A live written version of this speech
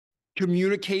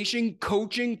Communication,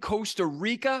 coaching, Costa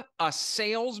Rica, a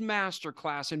sales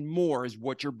masterclass, and more is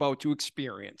what you're about to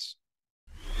experience.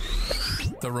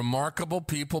 The Remarkable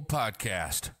People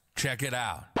Podcast. Check it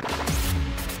out.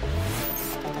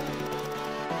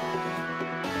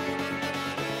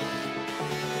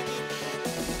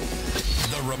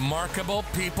 The Remarkable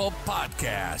People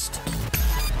Podcast.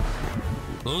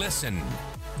 Listen,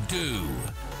 do,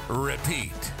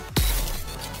 repeat.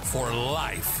 For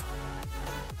life.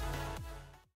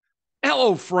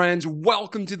 Hello, friends.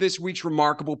 Welcome to this week's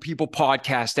Remarkable People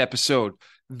Podcast episode.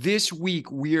 This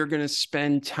week, we are going to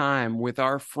spend time with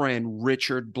our friend,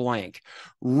 Richard Blank.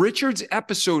 Richard's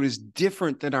episode is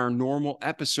different than our normal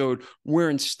episode, where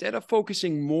instead of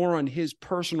focusing more on his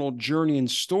personal journey and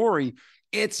story,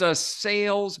 it's a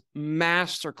sales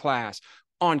masterclass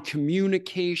on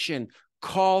communication,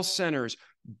 call centers,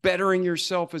 bettering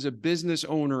yourself as a business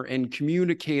owner and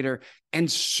communicator, and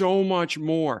so much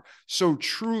more. So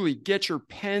truly get your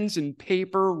pens and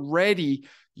paper ready.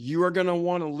 You are going to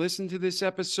want to listen to this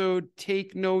episode,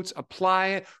 take notes, apply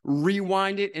it,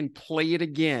 rewind it, and play it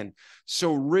again.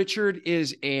 So Richard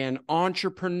is an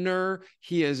entrepreneur.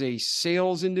 He is a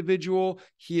sales individual.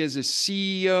 He is a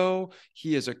CEO.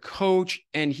 He is a coach,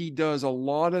 and he does a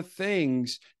lot of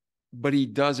things, but he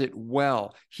does it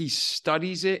well. He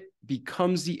studies it,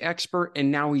 becomes the expert,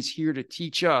 and now he's here to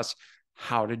teach us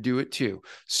how to do it too.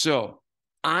 So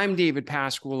I'm David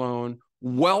Pasqualone.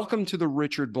 Welcome to the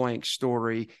Richard Blank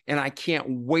story, and I can't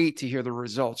wait to hear the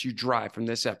results you drive from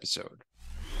this episode.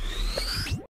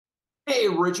 Hey,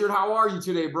 Richard, how are you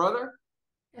today, brother?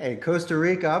 Hey, Costa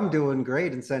Rica, I'm doing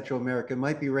great in Central America. It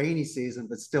might be rainy season,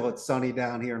 but still it's sunny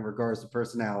down here in regards to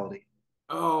personality.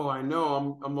 Oh, I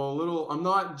know. I'm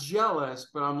not jealous,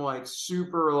 but I'm like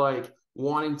super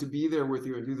wanting to be there with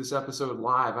you and do this episode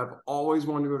live. I've always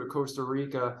wanted to go to Costa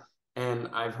Rica, and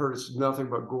I've heard it's nothing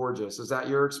but gorgeous. Is that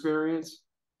your experience?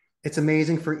 It's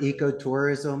amazing for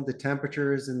ecotourism. The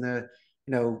temperatures in the,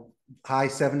 high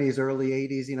 70s, early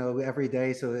 80s, every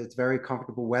day. So it's very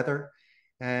comfortable weather.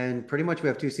 And pretty much we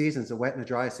have two seasons, a wet and a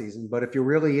dry season. But if you're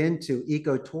really into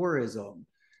ecotourism,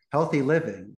 healthy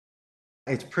living,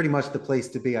 it's pretty much the place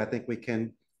to be. I think we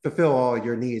can fulfill all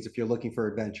your needs if you're looking for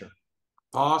adventure.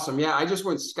 Awesome. Yeah, I just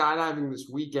went skydiving this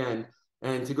weekend,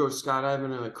 and to go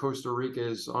skydiving in Costa Rica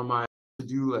is on my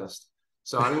to-do list.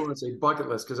 So I don't want to say bucket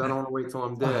list because I don't want to wait till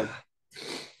I'm dead.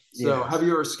 So Yes. Have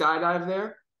you ever skydived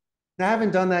there? I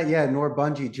haven't done that yet, nor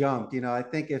bungee jumped. I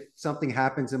think if something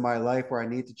happens in my life where I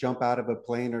need to jump out of a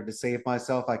plane or to save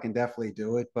myself, I can definitely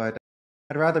do it. But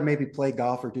I'd rather maybe play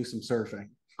golf or do some surfing.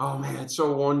 Oh man, it's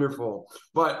so wonderful.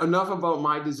 But enough about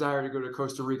my desire to go to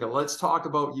Costa Rica. Let's talk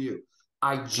about you.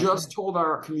 I just told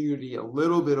our community a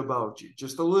little bit about you,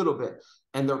 just a little bit,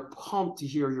 and they're pumped to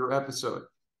hear your episode.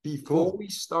 Before we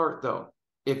start, though,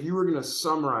 if you were going to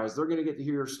summarize, they're going to get to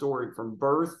hear your story from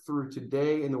birth through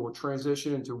today, and then we'll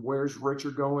transition into where's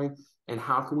Richard going and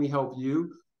how can we help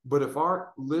you. But if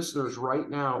our listeners right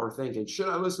now are thinking, should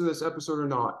I listen to this episode or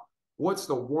not? What's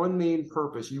the one main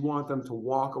purpose you want them to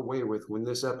walk away with when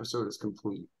this episode is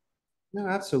complete? No,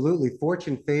 absolutely.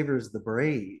 Fortune favors the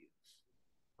brave.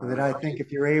 And that I think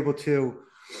if you're able to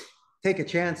take a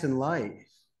chance in life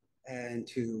and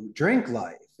to drink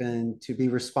life and to be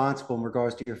responsible in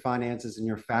regards to your finances and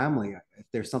your family, if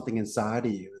there's something inside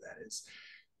of you that is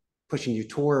pushing you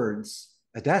towards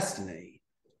a destiny,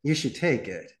 you should take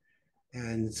it.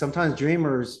 And sometimes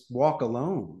dreamers walk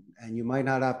alone, and you might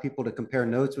not have people to compare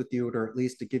notes with you or at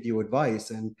least to give you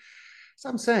advice. And so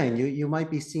I'm saying you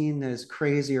might be seen as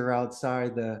crazy or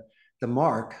outside the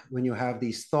mark when you have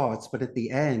these thoughts, but at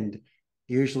the end,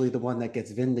 usually the one that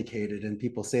gets vindicated, and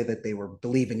people say that they were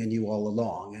believing in you all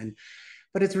along.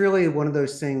 But it's really one of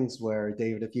those things where,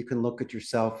 David, if you can look at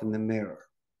yourself in the mirror,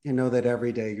 you know that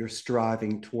every day you're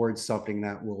striving towards something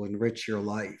that will enrich your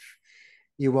life,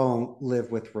 you won't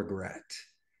live with regret.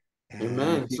 And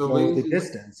Amen. you So, go the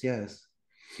distance, yes.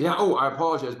 Yeah. Oh, I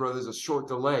apologize, brother. There's a short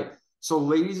delay. So,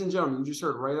 ladies and gentlemen, you just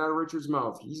heard right out of Richard's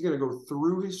mouth. He's going to go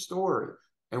through his story,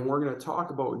 and we're going to talk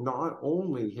about not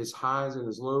only his highs and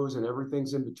his lows and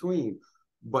everything's in between,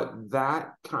 but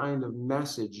that kind of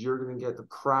message. You're going to get the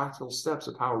practical steps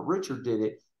of how Richard did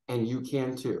it, and you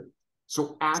can too.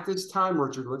 So, at this time,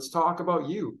 Richard, let's talk about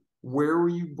you. Where were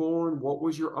you born? What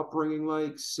was your upbringing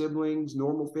like? Siblings,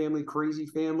 normal family, crazy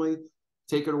family?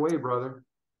 Take it away, brother.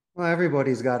 Well,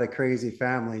 everybody's got a crazy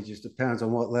family, just depends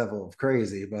on what level of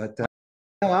crazy. But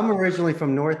I'm originally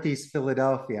from Northeast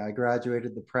Philadelphia. I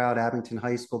graduated the proud Abington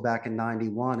High School back in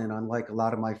 '91. And unlike a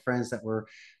lot of my friends that were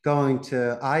going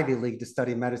to Ivy League to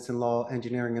study medicine, law,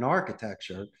 engineering, and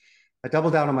architecture, I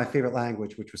doubled down on my favorite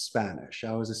language, which was Spanish.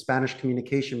 I was a Spanish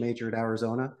communication major at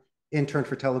Arizona, interned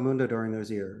for Telemundo during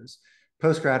those years.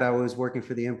 Post-grad, I was working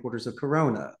for the importers of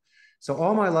Corona. So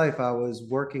all my life, I was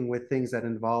working with things that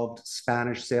involved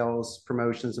Spanish sales,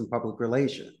 promotions, and public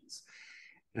relations.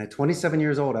 And at 27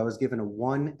 years old, I was given a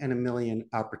 1 in a million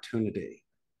opportunity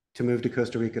to move to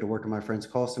Costa Rica to work in my friend's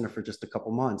call center for just a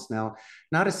couple months. Now,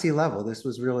 not a C-level. This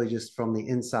was really just from the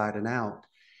inside and out.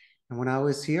 And when I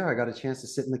was here, I got a chance to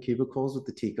sit in the cubicles with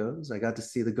the Ticos. I got to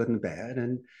see the good and the bad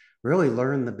and really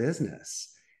learn the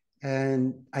business.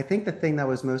 And I think the thing that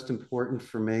was most important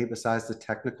for me, besides the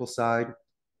technical side,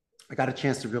 I got a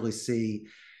chance to really see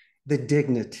the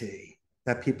dignity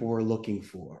that people were looking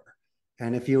for.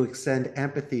 And if you extend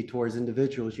empathy towards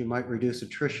individuals, you might reduce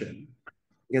attrition,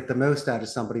 get the most out of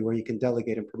somebody where you can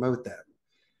delegate and promote them.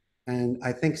 And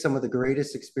I think some of the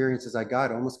greatest experiences I got,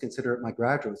 I almost consider it my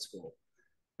graduate school,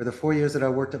 for the 4 years that I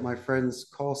worked at my friend's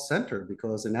call center,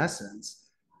 because in essence,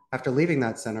 after leaving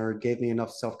that center, it gave me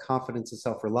enough self-confidence and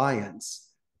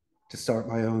self-reliance to start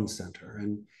my own center.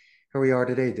 And here we are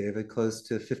today, David, close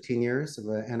to 15 years of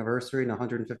an anniversary and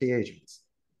 150 agents.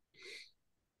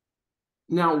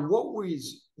 Now, what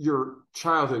was your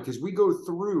childhood? Because we go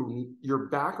through, your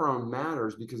background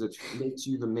matters because it makes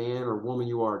you the man or woman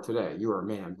you are today. You are a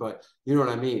man, but you know what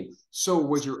I mean? So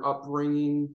was your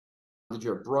upbringing, did you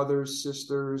have brothers,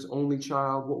 sisters, only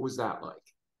child? What was that like?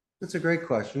 That's a great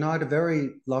question. No, I had a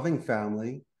very loving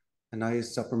family, a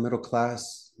nice upper middle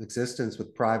class existence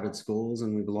with private schools,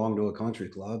 and we belonged to a country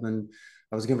club. And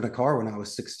I was given a car when I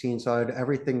was 16, so I had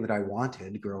everything that I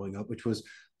wanted growing up, which was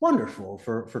wonderful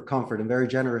for comfort and very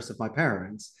generous of my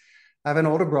parents. I have an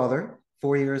older brother,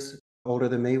 4 years older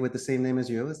than me, with the same name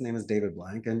as you. His name is David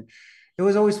Blank. And it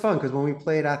was always fun because when we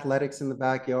played athletics in the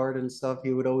backyard and stuff,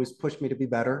 he would always push me to be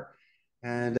better.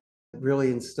 And it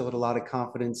really instilled a lot of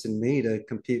confidence in me to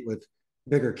compete with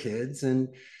bigger kids.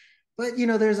 But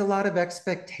there's a lot of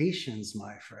expectations,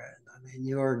 my friend. I mean,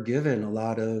 you're given a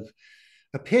lot of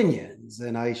opinions,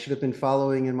 and I should have been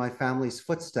following in my family's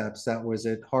footsteps. That was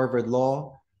at Harvard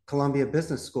Law, Columbia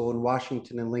Business School, and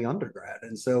Washington and Lee undergrad.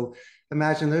 And so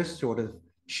imagine those sort of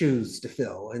shoes to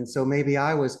fill. And so maybe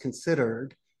I was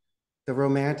considered the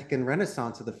romantic and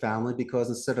renaissance of the family because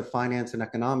instead of finance and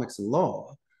economics and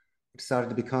law, I decided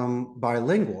to become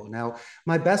bilingual. Now,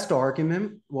 my best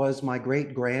argument was my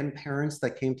great grandparents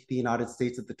that came to the United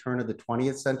States at the turn of the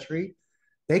 20th century.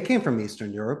 They came from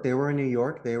Eastern Europe. They were in New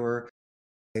York. They were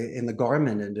in the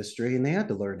garment industry, and they had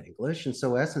to learn English. And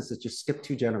so, in essence, it just skipped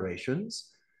 2 generations.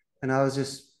 And I was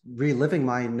just reliving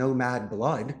my nomad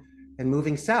blood and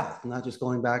moving south, not just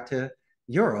going back to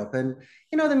Europe. And,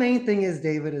 the main thing is,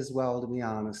 David, as well, to be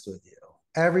honest with you,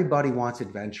 everybody wants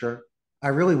adventure. I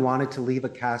really wanted to leave a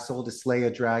castle to slay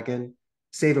a dragon,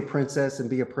 save a princess, and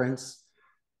be a prince.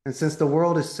 And since the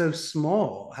world is so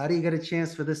small, how do you get a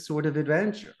chance for this sort of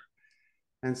adventure?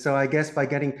 And so I guess by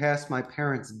getting past my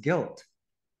parents' guilt,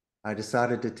 I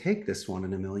decided to take this 1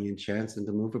 in a million chance and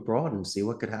to move abroad and see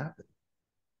what could happen.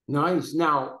 Nice.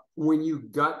 Now, when you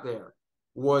got there,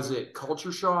 was it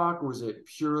culture shock? Was it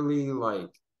purely like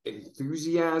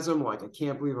enthusiasm, like I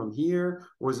can't believe I'm here?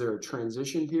 Was there a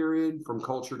transition period from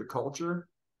culture to culture?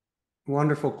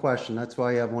 Wonderful question. That's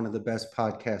why you have one of the best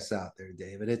podcasts out there,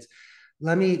 David.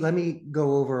 Let me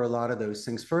go over a lot of those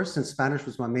things. First, since Spanish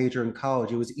was my major in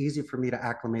college, it was easy for me to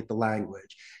acclimate the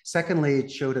language. Secondly,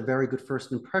 it showed a very good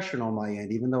first impression on my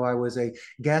end. Even though I was a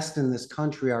guest in this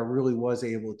country, I really was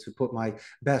able to put my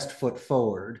best foot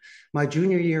forward. My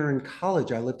junior year in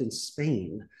college, I lived in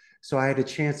Spain. So I had a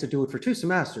chance to do it for 2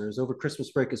 semesters over Christmas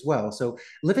break as well. So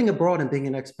living abroad and being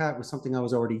an expat was something I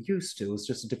was already used to. It's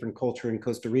just a different culture in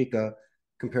Costa Rica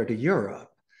compared to Europe.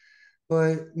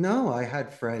 But no, I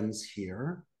had friends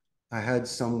here. I had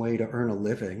some way to earn a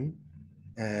living,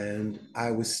 and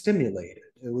I was stimulated.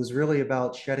 It was really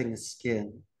about shedding a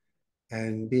skin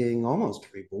and being almost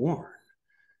reborn.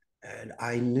 And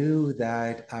I knew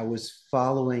that I was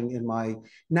following in my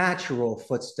natural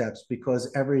footsteps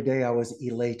because every day I was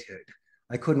elated.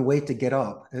 I couldn't wait to get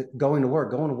up, going to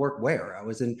work where? I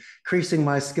was increasing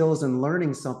my skills and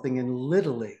learning something and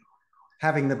literally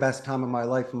having the best time of my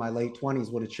life in my late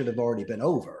 20s when it should have already been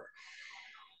over.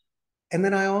 And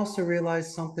then I also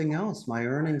realized something else, my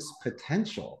earnings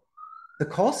potential. The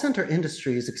call center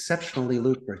industry is exceptionally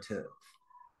lucrative.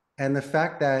 And the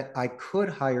fact that I could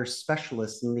hire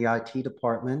specialists in the IT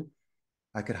department,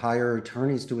 I could hire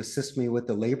attorneys to assist me with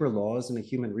the labor laws and a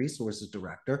human resources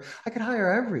director, I could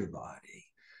hire everybody.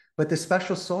 But the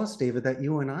special sauce, David, that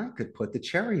you and I could put the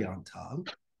cherry on top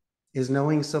is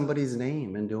knowing somebody's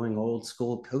name and doing old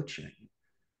school coaching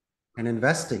and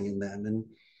investing in them and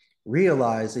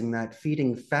realizing that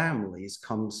feeding families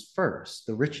comes first,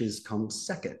 the riches come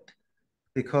second.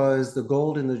 because the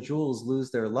gold and the jewels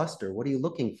lose their luster. What are you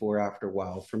looking for after a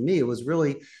while? For me, it was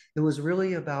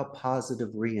really about positive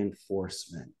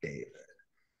reinforcement, David.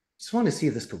 Just want to see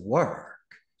if this could work,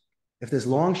 if this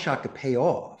long shot could pay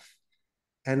off.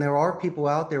 And there are people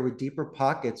out there with deeper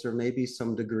pockets or maybe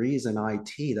some degrees in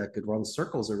IT that could run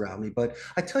circles around me. But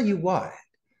I tell you what,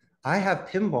 I have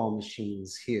pinball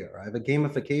machines here. I have a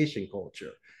gamification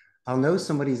culture. I'll know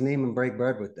somebody's name and break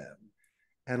bread with them.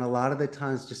 And a lot of the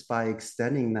times, just by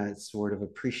extending that sort of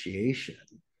appreciation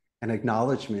and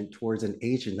acknowledgement towards an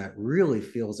agent that really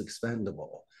feels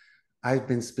expendable, I've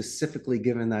been specifically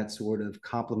given that sort of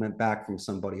compliment back from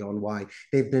somebody on why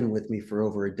they've been with me for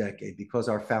over a decade, because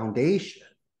our foundation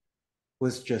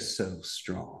was just so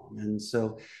strong. And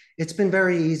so it's been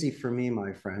very easy for me,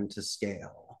 my friend, to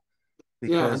scale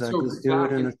Yeah. because And I so just do it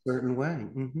back in in, a certain way.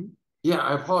 yeah,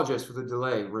 I apologize for the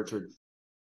delay, Richard.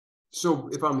 So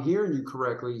if I'm hearing you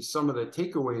correctly, some of the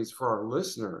takeaways for our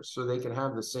listeners so they can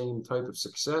have the same type of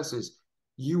success is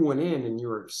you went in and you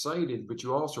were excited, but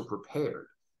you also prepared.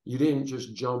 You didn't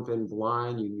just jump in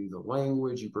blind. You knew the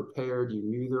language, you prepared, you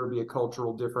knew there would be a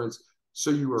cultural difference. So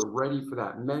you were ready for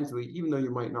that mentally, even though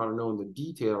you might not have known the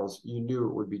details, you knew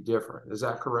it would be different. Is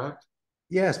that correct?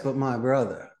 Yes, but my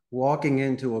brother, walking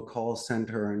into a call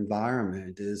center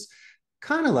environment is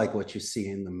kind of like what you see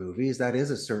in the movies. That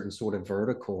is a certain sort of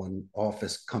vertical and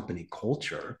office company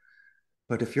culture.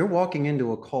 But if you're walking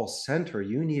into a call center,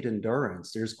 you need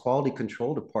endurance. There's quality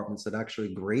control departments that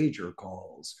actually grade your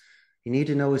calls. You need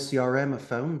to know a CRM, a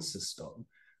phone system,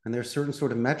 and there's certain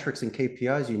sort of metrics and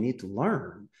KPIs you need to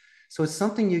learn. So it's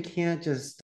something you can't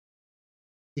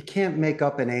make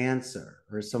up an answer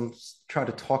or some try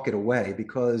to talk it away,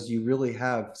 because you really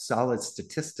have solid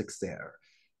statistics there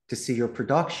to see your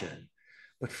production.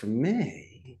 But for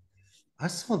me, I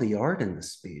saw the art in the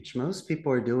speech. Most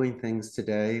people are doing things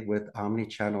today with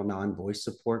omni-channel non-voice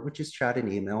support, which is chat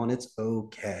and email, and it's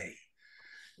okay.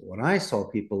 When I saw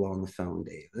people on the phone,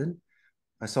 David,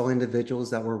 I saw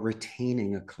individuals that were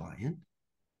retaining a client,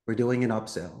 were doing an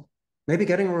upsell, maybe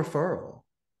getting a referral.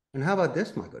 And how about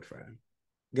this, my good friend?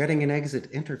 Getting an exit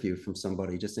interview from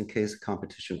somebody just in case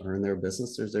competition earned their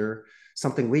business. Is there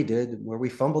something we did where we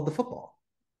fumbled the football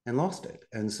and lost it?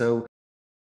 And so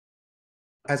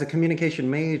as a communication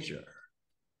major,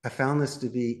 I found this to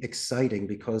be exciting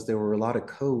because there were a lot of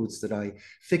codes that I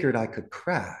figured I could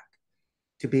crack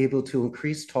to be able to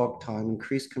increase talk time,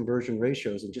 increase conversion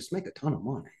ratios, and just make a ton of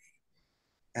money.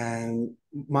 And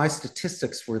my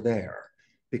statistics were there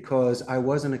because I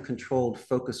was in a controlled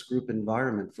focus group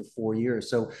environment for 4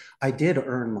 years. So I did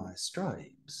earn my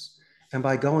stripes. And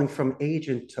by going from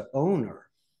agent to owner,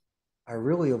 I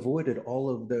really avoided all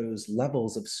of those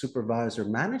levels of supervisor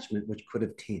management, which could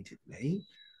have tainted me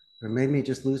or made me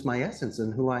just lose my essence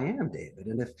in who I am, David.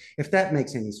 And if that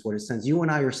makes any sort of sense, you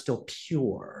and I are still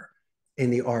pure in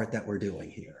the art that we're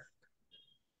doing here.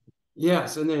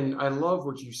 Yes, and then I love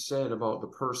what you said about the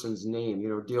person's name. You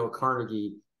know, Dale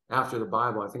Carnegie, after the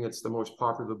Bible, I think it's the most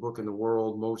popular book in the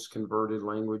world, most converted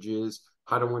languages,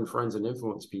 How to Win Friends and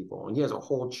Influence People. And he has a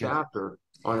whole Yes. chapter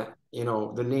on it. You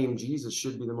know, the name Jesus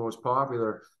should be the most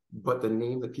popular, but the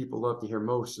name that people love to hear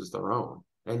most is their own.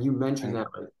 And you mentioned that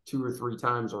like 2 or 3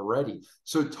 times already.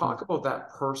 So talk about that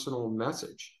personal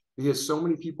message, because so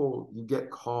many people, you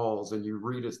get calls and you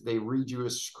read it, they read you a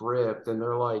script and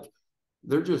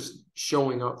they're just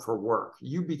showing up for work.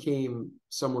 You became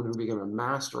someone who became a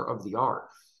master of the art.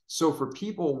 So for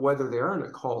people, whether they're in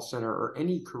a call center or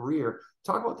any career,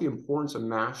 talk about the importance of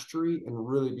mastery and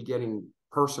really be getting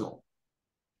personal.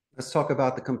 Let's talk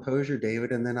about the composure,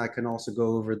 David, and then I can also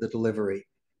go over the delivery.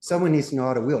 Someone needs to know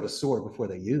how to wield a sword before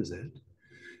they use it.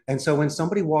 And so when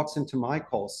somebody walks into my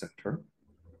call center,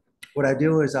 what I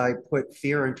do is I put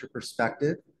fear into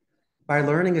perspective. By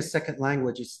learning a second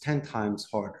language, it's 10 times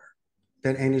harder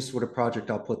than any sort of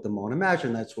project I'll put them on.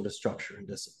 Imagine that sort of structure and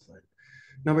discipline.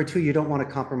 Number two, you don't want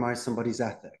to compromise somebody's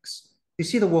ethics. You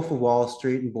see the Wolf of Wall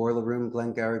Street and Boiler Room,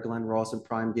 Glenn Gary, Glenn Ross, and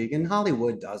Prime Gig, and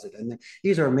Hollywood does it. And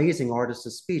these are amazing artists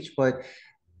of speech. But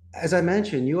as I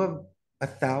mentioned, you have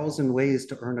 1,000 ways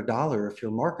to earn a dollar if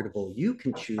you're marketable. You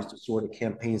can choose the sort of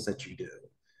campaigns that you do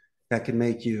that can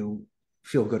make you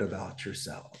feel good about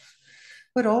yourself.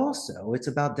 But also, it's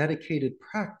about dedicated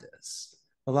practice.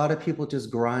 A lot of people just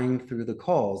grind through the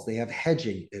calls. They have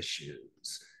hedging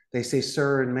issues. They say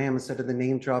sir and ma'am instead of the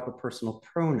name drop of personal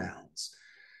pronouns.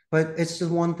 But it's just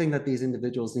one thing that these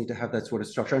individuals need to have that sort of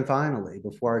structure. And finally,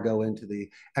 before I go into the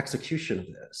execution of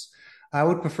this, I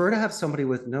would prefer to have somebody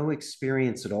with no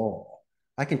experience at all.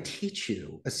 I can teach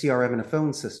you a CRM and a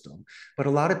phone system, but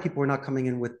a lot of people are not coming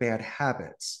in with bad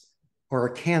habits or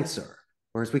a cancer,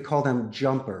 or as we call them,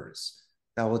 jumpers.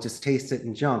 that will just taste it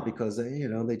and jump because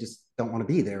they just don't want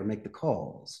to be there and make the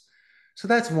calls. So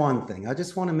that's one thing. I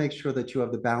just want to make sure that you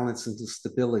have the balance and the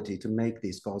stability to make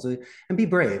these calls and be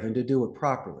brave and to do it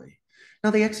properly.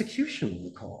 Now, the execution of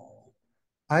the call.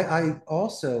 I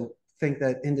also think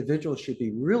that individuals should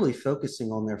be really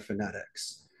focusing on their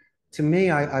phonetics. To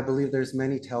me, I believe there's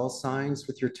many tell signs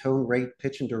with your tone, rate,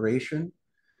 pitch, and duration.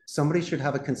 Somebody should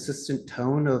have a consistent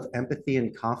tone of empathy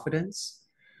and confidence.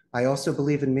 I also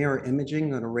believe in mirror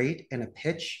imaging on a rate and a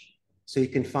pitch, so you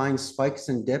can find spikes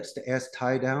and dips to ask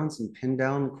tie downs and pin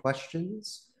down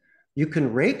questions. You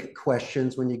can rake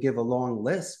questions when you give a long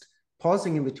list,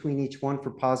 pausing in between each one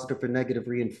for positive or negative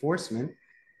reinforcement,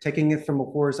 taking it from a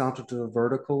horizontal to a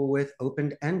vertical with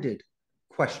open-ended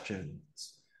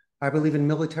questions. I believe in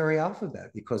military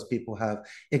alphabet because people have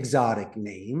exotic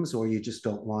names or you just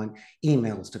don't want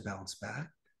emails to bounce back.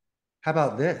 How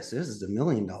about this? This is the $1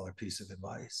 million piece of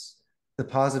advice. The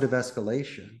positive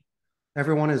escalation.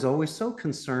 Everyone is always so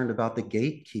concerned about the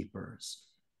gatekeepers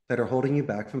that are holding you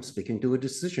back from speaking to a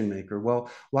decision maker. Well,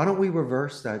 why don't we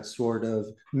reverse that sort of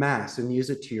mass and use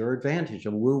it to your advantage,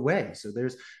 a woo way, so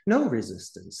there's no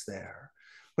resistance there.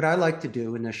 What I like to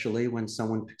do initially when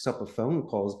someone picks up a phone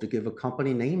call is to give a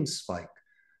company name spike.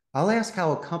 I'll ask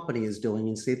how a company is doing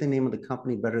and say the name of the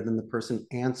company better than the person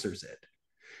answers it.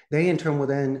 They in turn will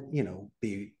then,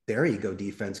 their ego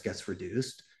defense gets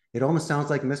reduced. It almost sounds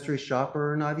like mystery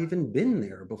shopper and I've even been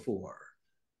there before.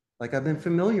 Like I've been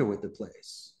familiar with the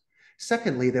place.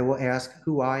 Secondly, they will ask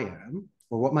who I am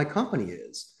or what my company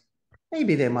is.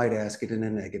 Maybe they might ask it in a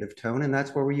negative tone, and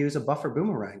that's where we use a buffer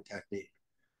boomerang technique.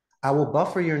 I will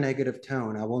buffer your negative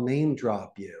tone. I will name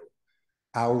drop you.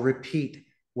 I'll repeat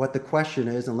what the question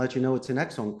is and let you know it's an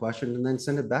excellent question and then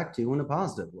send it back to you in a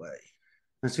positive way.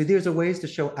 And so these are ways to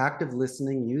show active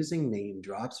listening using name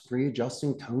drops,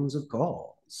 readjusting tones of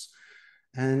calls.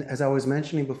 And as I was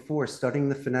mentioning before, studying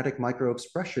the phonetic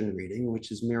microexpression reading,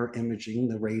 which is mirror imaging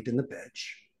the rate and the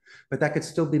pitch, but that could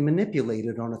still be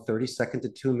manipulated on a 30-second to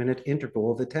 2-minute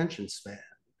interval of attention span.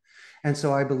 And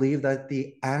so I believe that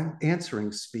the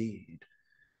answering speed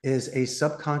is a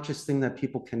subconscious thing that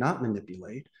people cannot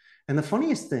manipulate. And the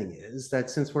funniest thing is that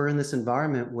since we're in this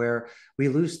environment where we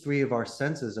lose 3 of our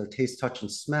senses, our taste, touch,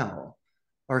 and smell,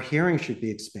 our hearing should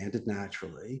be expanded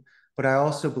naturally. But I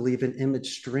also believe in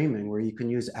image streaming where you can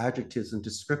use adjectives and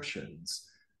descriptions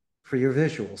for your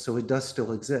visual. So it does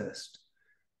still exist.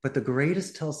 But the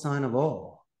greatest tell sign of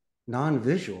all,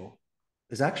 non-visual,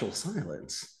 is actual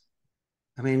silence.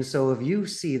 I mean, so if you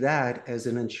see that as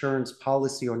an insurance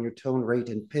policy on your tone, rate,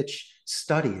 and pitch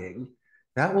studying,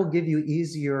 that will give you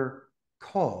easier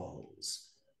calls.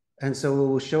 And so it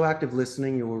will show active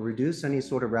listening. You will reduce any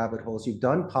sort of rabbit holes. You've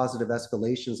done positive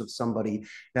escalations of somebody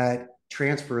that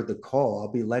transferred the call.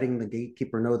 I'll be letting the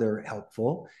gatekeeper know they're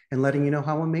helpful and letting you know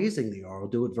how amazing they are. I'll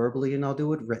do it verbally and I'll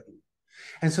do it written.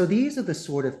 And so these are the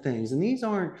sort of things, and these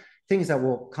aren't things that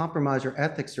will compromise your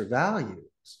ethics or values,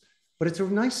 but it's a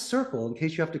nice circle in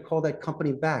case you have to call that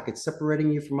company back. It's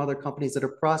separating you from other companies that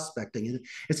are prospecting. And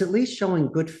it's at least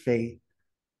showing good faith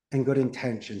and good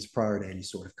intentions prior to any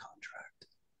sort of contract.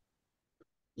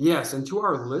 Yes, and to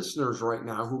our listeners right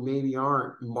now who maybe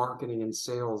aren't marketing and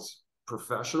sales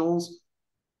professionals,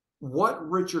 what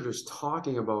Richard is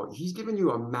talking about, he's giving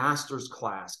you a master's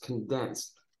class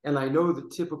condensed. And I know the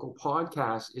typical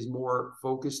podcast is more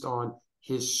focused on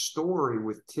his story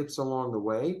with tips along the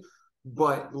way,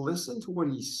 but listen to what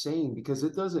he's saying because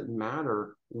it doesn't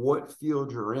matter what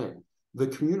field you're in. The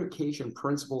communication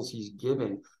principles he's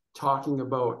giving, talking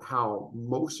about how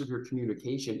most of your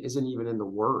communication isn't even in the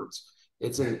words.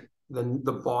 It's in the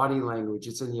body language.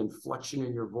 It's in the inflection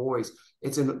in your voice.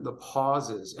 It's in the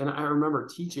pauses. And I remember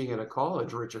teaching at a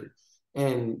college, Richard,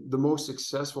 and the most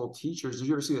successful teachers, did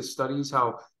you ever see the studies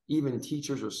how even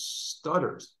teachers with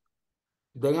stutters,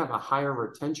 they have a higher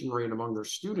retention rate among their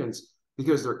students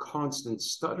because their constant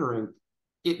stuttering,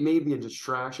 it may be a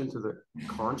distraction to the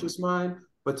conscious mind,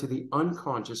 but to the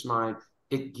unconscious mind,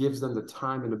 it gives them the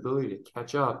time and ability to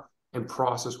catch up and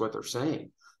process what they're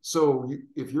saying. So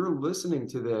if you're listening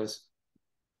to this,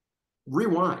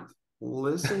 rewind,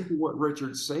 listen to what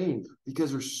Richard's saying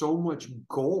because there's so much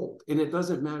gold. And it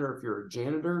doesn't matter if you're a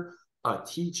janitor, a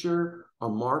teacher, a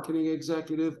marketing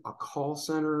executive, a call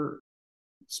center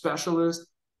specialist,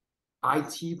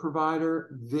 IT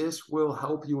provider, this will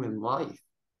help you in life.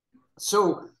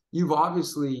 So you've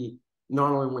obviously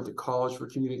not only went to college for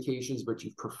communications, but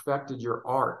you've perfected your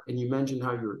art. And you mentioned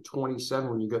how you were 27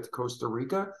 when you got to Costa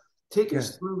Rica. Take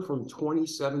us through from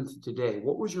 27 to today.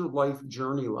 What was your life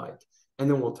journey like? And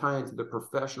then we'll tie into the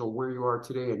professional, where you are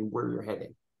today and where you're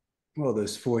heading. Well,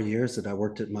 those 4 years that I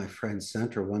worked at my friend's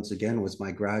center, once again, was my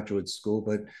graduate school,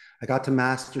 but I got to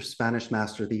master Spanish,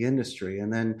 master the industry.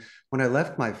 And then when I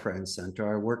left my friend's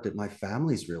center, I worked at my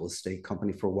family's real estate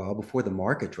company for a while before the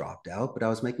market dropped out. But I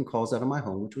was making calls out of my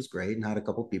home, which was great, and had a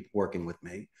couple of people working with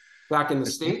me. Back in the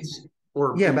States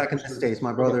or Yeah, in back in the States.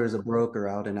 My okay. brother is a broker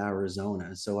out in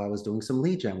Arizona. So I was doing some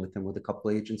lead gen with him with a couple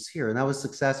of agents here. And that was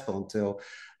successful until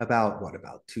about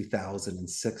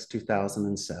 2006,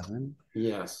 2007.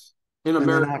 Yes. In And then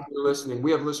America, I, if you're listening, we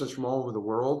have listeners from all over the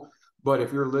world. But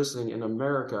if you're listening in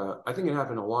America, I think it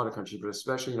happened in a lot of countries, but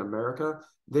especially in America,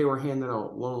 they were handing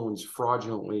out loans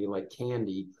fraudulently like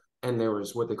candy. And there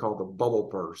was what they call the bubble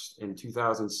burst in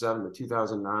 2007 to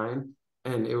 2009.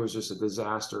 And it was just a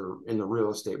disaster in the real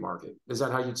estate market. Is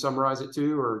that how you'd summarize it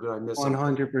too? Or did I miss something?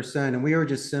 100%. And we were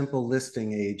just simple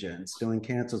listing agents doing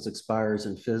cancels, expires,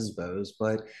 and FISBOs.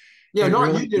 But Yeah, it not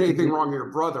really, you did anything wrong to your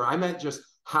brother. I meant just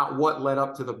how what led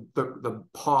up to the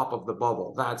pop of the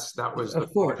bubble. That was the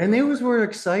of course. And fraudulent. those were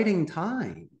exciting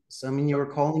times. I mean, you were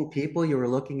calling people, you were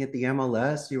looking at the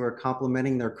MLS, you were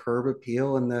complimenting their curb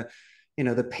appeal and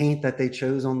the paint that they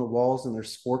chose on the walls in their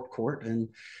sport court. And,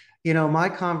 my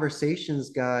conversations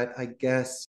got, I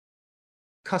guess,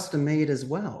 custom made as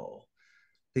well,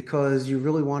 because you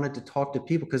really wanted to talk to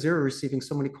people because they were receiving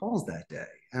so many calls that day.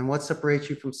 And what separates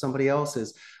you from somebody else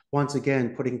is, once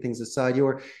again, putting things aside. You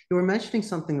were mentioning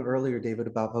something earlier, David,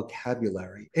 about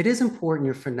vocabulary. It is important,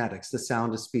 your phonetics, the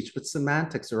sound of speech, but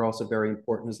semantics are also very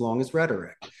important, as long as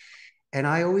rhetoric. And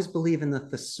I always believe in the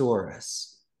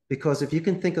thesaurus, because if you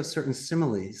can think of certain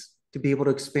similes to be able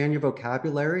to expand your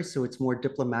vocabulary so it's more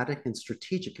diplomatic and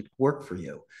strategic, it work for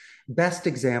you. Best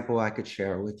example I could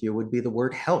share with you would be the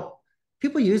word help.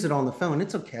 People use it on the phone,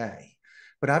 it's okay.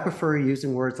 But I prefer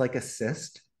using words like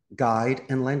assist, guide,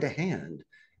 and lend a hand.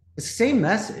 It's the same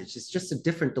message, it's just a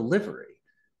different delivery.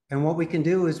 And what we can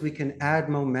do is we can add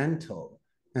momentum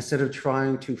instead of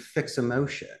trying to fix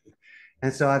emotion.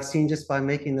 And so I've seen, just by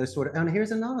making those sort of, and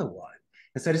here's another one.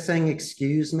 Instead of saying,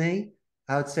 excuse me,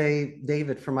 I would say,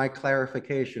 David, for my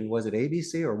clarification, was it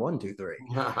ABC or one, two, three?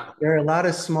 There are a lot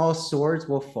of small swords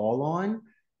we'll fall on,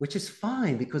 which is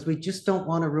fine because we just don't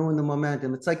want to ruin the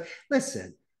momentum. It's like,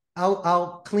 listen,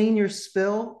 I'll clean your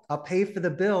spill, I'll pay for the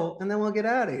bill, and then we'll get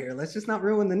out of here. Let's just not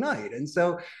ruin the night. And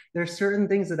so there's certain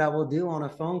things that I will do on a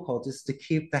phone call just to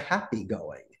keep the happy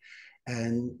going.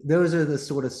 And those are the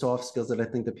sort of soft skills that I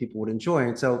think that people would enjoy.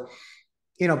 And so,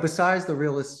 besides the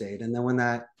real estate, and then when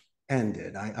that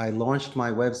ended, I launched my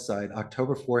website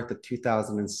October 4th of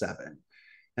 2007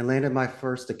 and landed my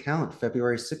first account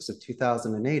February 6th of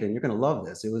 2008. And you're going to love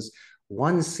this. It was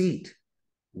one seat,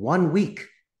 1 week.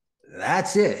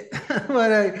 That's it.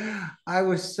 But I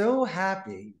was so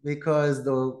happy because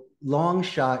the long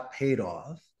shot paid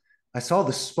off. I saw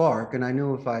the spark, and I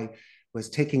knew if I was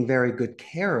taking very good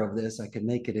care of this, I could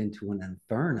make it into an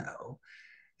inferno.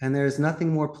 And there's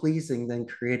nothing more pleasing than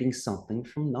creating something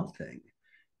from nothing.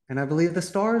 And I believe the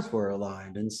stars were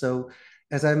aligned. And so,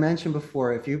 as I mentioned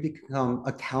before, if you become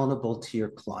accountable to your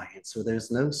clients, so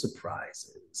there's no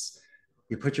surprises,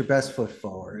 you put your best foot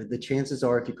forward, the chances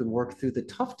are, if you can work through the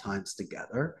tough times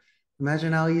together,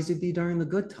 imagine how easy it'd be during the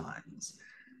good times.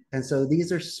 And so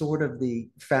these are sort of the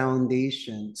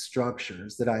foundation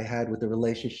structures that I had with the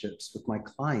relationships with my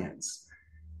clients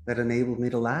that enabled me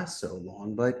to last so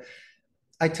long. But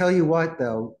I tell you what,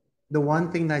 though, the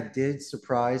one thing that did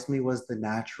surprise me was the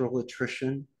natural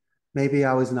attrition. Maybe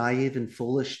I was naive and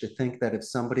foolish to think that if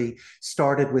somebody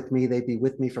started with me, they'd be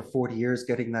with me for 40 years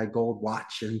getting that gold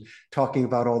watch and talking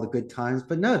about all the good times.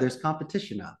 But no, there's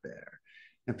competition out there.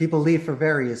 And people leave for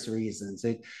various reasons.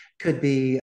 It could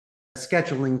be a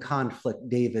scheduling conflict,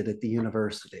 David, at the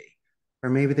university. Or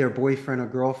maybe their boyfriend or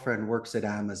girlfriend works at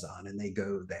Amazon and they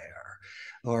go there.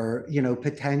 Or,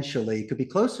 potentially it could be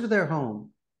closer to their home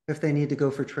if they need to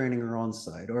go for training or on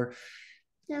site. Or,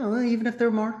 even if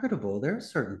they're marketable, there are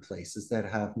certain places that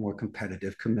have more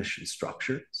competitive commission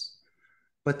structures,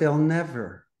 but they'll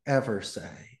never, ever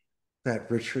say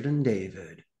that Richard and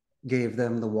David gave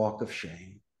them the walk of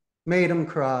shame, made them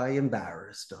cry,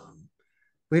 embarrassed them.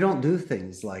 We don't do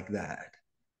things like that.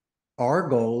 Our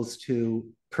goal is to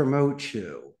promote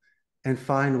you and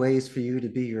find ways for you to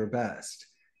be your best.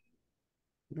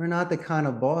 We're not the kind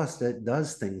of boss that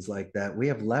does things like that. We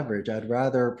have leverage. I'd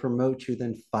rather promote you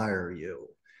than fire you.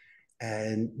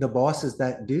 And the bosses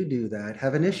that do that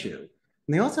have an issue.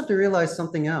 And they also have to realize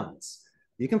something else.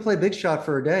 You can play big shot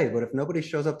for a day, but if nobody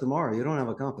shows up tomorrow, you don't have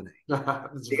a company.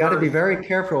 You got to be very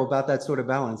careful about that sort of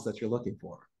balance that you're looking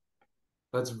for.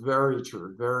 That's very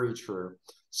true. Very true.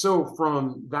 So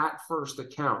from that first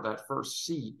account, that first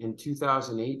seat in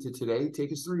 2008 to today,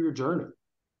 take us through your journey.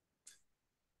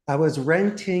 I was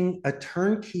renting a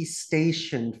turnkey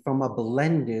station from a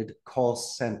blended call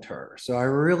center. So I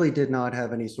really did not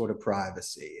have any sort of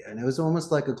privacy. And it was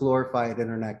almost like a glorified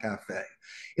internet cafe.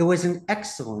 It was an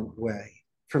excellent way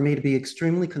for me to be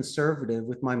extremely conservative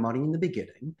with my money in the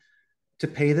beginning, to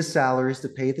pay the salaries, to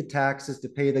pay the taxes, to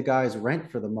pay the guy's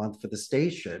rent for the month for the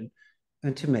station,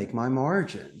 and to make my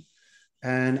margin.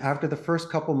 And after the first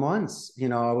couple months,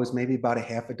 I was maybe about a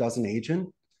half a dozen agent.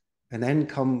 And then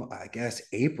come, I guess,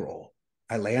 April,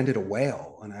 I landed a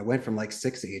whale and I went from like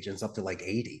 6 agents up to like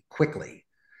 80 quickly.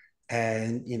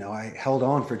 And, I held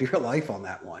on for dear life on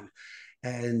that one.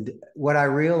 And what I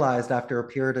realized after a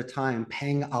period of time,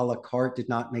 paying a la carte did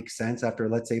not make sense after,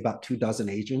 let's say, about 2 dozen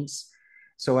agents.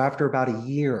 So after about a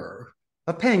year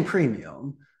of paying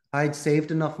premium, I'd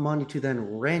saved enough money to then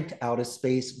rent out a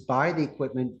space, buy the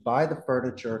equipment, buy the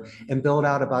furniture, and build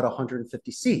out about 150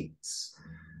 seats.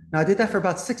 Now, I did that for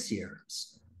about 6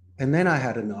 years. And then I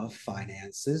had enough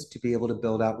finances to be able to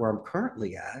build out where I'm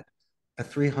currently at, a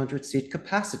 300-seat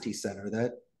capacity center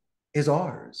that is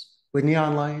ours with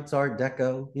neon lights, Art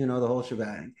Deco, the whole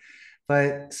shebang.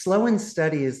 But slow and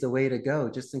steady is the way to go,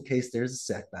 just in case there's a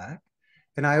setback.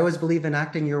 And I always believe in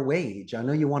acting your wage. I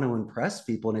know you want to impress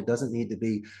people and it doesn't need to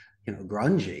be,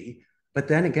 grungy. But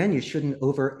then again, you shouldn't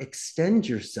overextend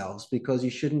yourselves because you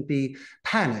shouldn't be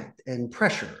panicked and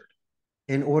pressured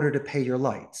in order to pay your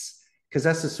lights, because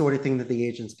that's the sort of thing that the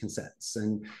agents can sense.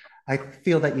 And I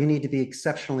feel that you need to be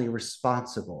exceptionally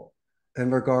responsible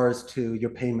in regards to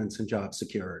your payments and job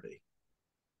security.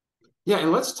 Yeah,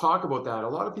 and let's talk about that. A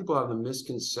lot of people have the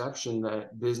misconception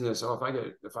that business, oh,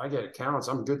 if I get accounts,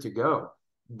 I'm good to go.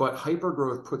 But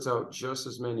hypergrowth puts out just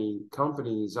as many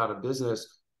companies out of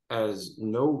business as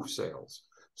no sales.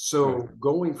 So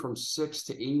going from 6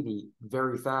 to 80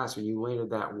 very fast when you landed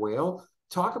that whale,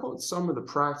 talk about some of the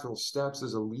practical steps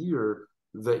as a leader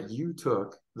that you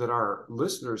took that our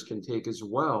listeners can take as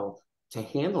well to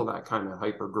handle that kind of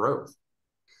hyper growth.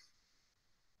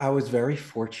 I was very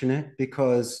fortunate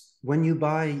because when you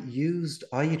buy used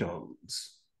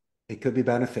items, it could be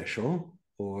beneficial,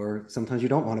 or sometimes you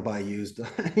don't want to buy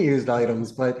used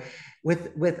items. But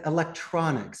with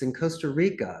electronics in Costa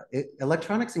Rica,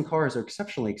 electronics in cars are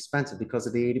exceptionally expensive because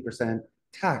of the 80%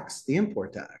 tax, the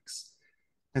import tax.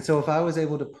 And so if I was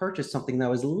able to purchase something that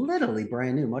was literally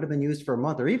brand new, might have been used for a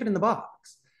month or even in the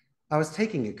box, I was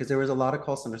taking it because there was a lot of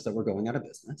call centers that were going out of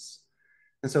business.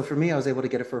 And so for me, I was able to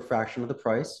get it for a fraction of the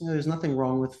price. There's nothing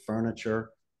wrong with furniture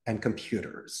and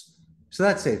computers. So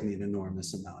that saved me an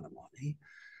enormous amount of money.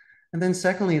 And then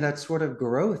secondly, that sort of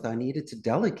growth, I needed to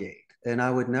delegate. And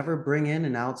I would never bring in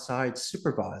an outside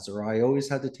supervisor. I always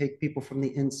had to take people from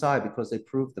the inside because they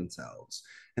proved themselves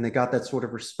and they got that sort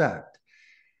of respect.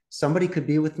 Somebody could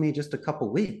be with me just a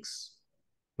couple weeks,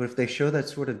 but if they show that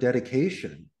sort of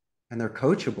dedication and they're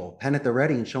coachable, pen at the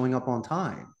ready and showing up on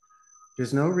time,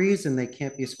 there's no reason they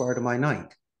can't be a squire to my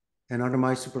knight. And under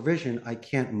my supervision, I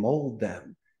can't mold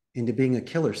them into being a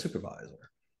killer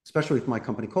supervisor, especially with my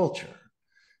company culture.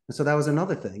 And so that was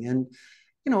another thing. And,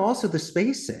 also the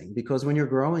spacing, because when you're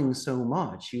growing so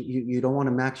much, you don't want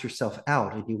to max yourself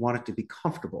out and you want it to be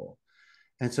comfortable.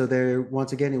 And so there,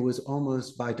 once again, it was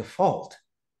almost by default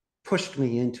pushed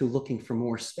me into looking for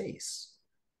more space,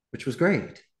 which was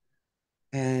great.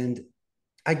 And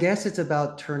I guess it's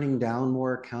about turning down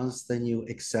more accounts than you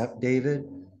accept, David,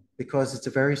 because it's a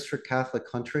very strict Catholic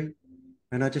country.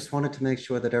 And I just wanted to make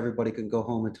sure that everybody can go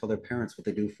home and tell their parents what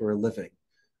they do for a living.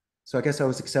 So I guess I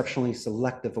was exceptionally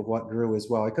selective of what grew as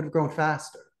well. I could have grown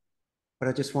faster, but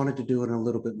I just wanted to do it in a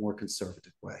little bit more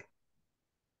conservative way.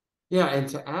 Yeah, and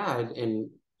to add, and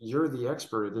you're the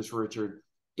expert at this, Richard,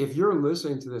 if you're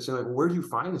listening to this and like, where do you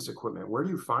find this equipment? Where do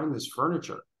you find this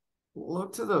furniture?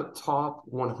 Look to the top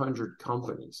 100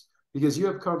 companies, because you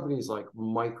have companies like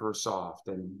Microsoft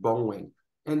and Boeing,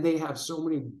 and they have so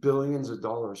many billions of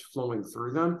dollars flowing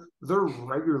through them. They're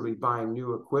regularly buying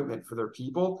new equipment for their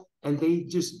people, and they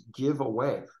just give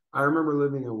away. I remember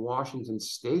living in Washington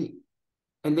State,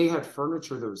 and they had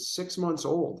furniture that was 6 months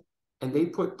old, and they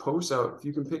put posts out, if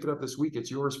you can pick it up this week,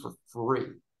 it's yours for free.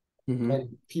 Mm-hmm.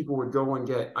 And people would go and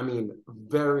get,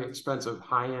 very expensive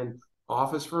high-end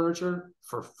office furniture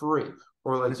for free.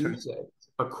 Or like you said,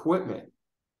 equipment,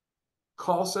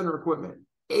 call center equipment,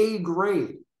 A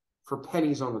grade for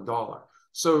pennies on the dollar.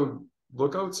 So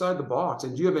look outside the box.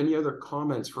 And do you have any other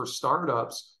comments for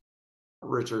startups,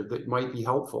 Richard, that might be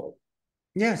helpful?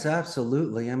 Yes,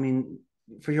 absolutely.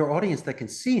 For your audience that can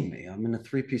see me, I'm in a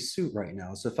 3-piece suit right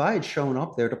now. So if I had shown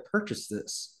up there to purchase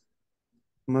this,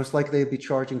 most likely they'd be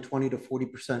charging 20 to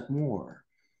 40% more.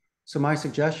 So my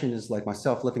suggestion is, like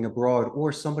myself living abroad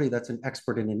or somebody that's an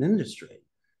expert in an industry,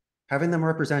 having them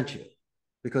represent you.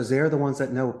 because they're the ones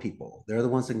that know people. They're the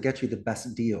ones that can get you the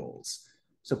best deals.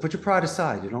 So put your pride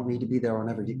aside. You don't need to be there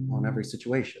on every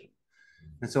situation.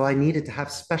 And so I needed to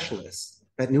have specialists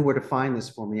that knew where to find this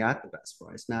for me at the best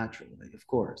price, naturally, of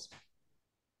course.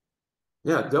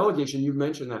 Yeah, delegation, you've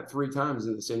mentioned that 3 times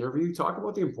in this interview. Talk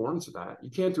about the importance of that. You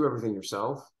can't do everything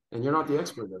yourself, and you're not the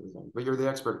expert at everything, but you're the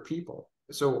expert at people.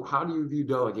 So how do you view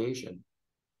delegation?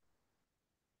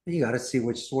 You got to see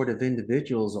which sort of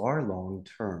individuals are long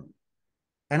term.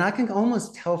 And I can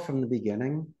almost tell from the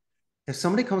beginning, if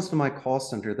somebody comes to my call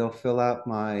center, they'll fill out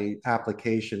my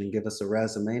application and give us a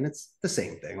resume, and it's the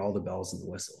same thing, all the bells and the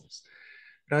whistles.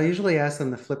 But I usually ask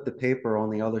them to flip the paper on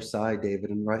the other side, David,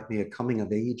 and write me a coming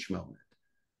of age moment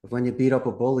of when you beat up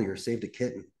a bully or saved a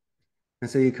kitten. And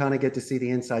so you kind of get to see the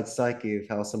inside psyche of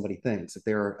how somebody thinks, if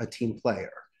they're a team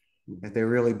player, if they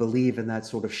really believe in that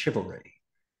sort of chivalry.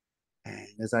 And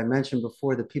as I mentioned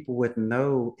before, the people with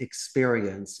no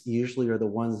experience usually are the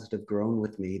ones that have grown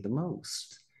with me the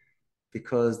most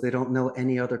because they don't know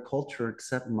any other culture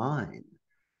except mine.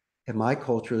 And my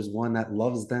culture is one that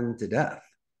loves them to death,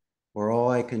 where all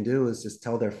I can do is just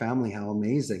tell their family how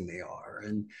amazing they are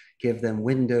and give them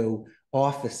window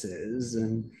offices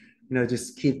and,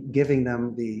 just keep giving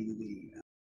them the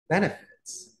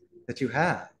benefits that you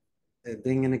have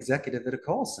being an executive at a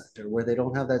call center where they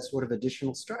don't have that sort of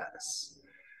additional stress.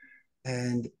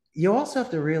 And you also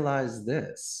have to realize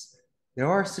this. There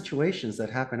are situations that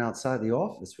happen outside the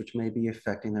office which may be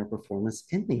affecting their performance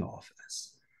in the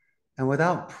office. And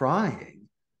without prying,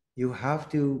 you have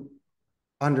to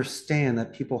understand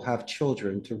that people have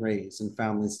children to raise and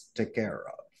families to take care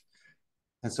of.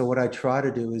 And so what I try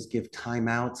to do is give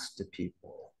timeouts to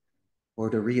people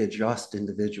or to readjust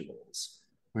individuals.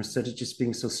 Or instead of just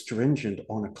being so stringent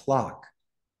on a clock,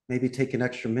 maybe take an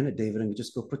extra minute, David, and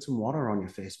just go put some water on your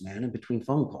face, man, in between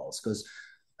phone calls, because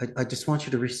I just want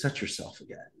you to reset yourself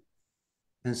again.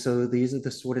 And so these are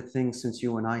the sort of things, since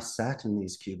you and I sat in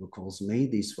these cubicles,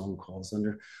 made these phone calls,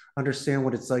 understand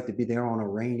what it's like to be there on a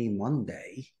rainy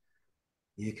Monday,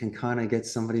 you can kind of get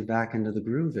somebody back into the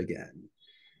groove again.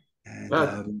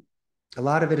 And a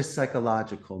lot of it is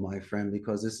psychological, my friend,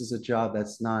 because this is a job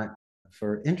that's not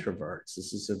for introverts.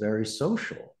 This is a very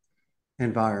social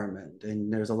environment,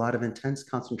 and there's a lot of intense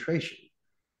concentration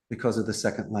because of the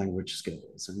second language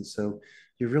skills. And so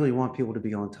you really want people to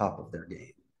be on top of their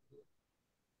game.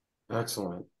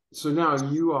 Excellent. So now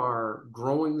you are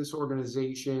growing this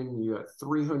organization. You got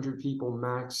 300 people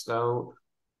maxed out.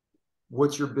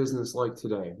 What's your business like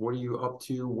today? What are you up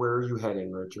to? Where are you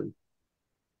heading, Richard?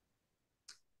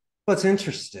 Well, it's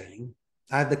interesting.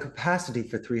 I have the capacity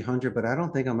for 300, but I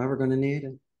don't think I'm ever going to need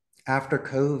it. After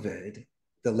COVID,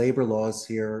 the labor laws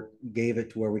here gave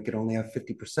it to where we could only have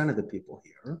 50% of the people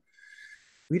here.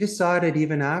 We decided,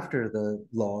 even after the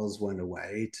laws went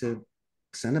away, to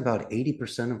send about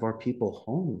 80% of our people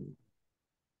home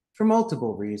for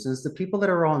multiple reasons. The people that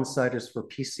are on site is for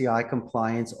PCI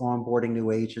compliance, onboarding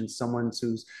new agents, someone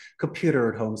whose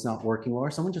computer at home is not working well,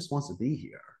 or someone just wants to be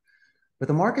here. But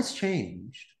the market's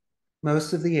changed.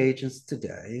 Most of the agents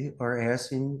today are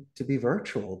asking to be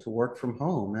virtual, to work from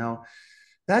home. Now,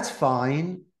 that's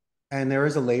fine. And there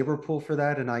is a labor pool for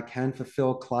that. And I can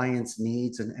fulfill clients'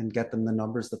 needs and get them the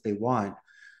numbers that they want.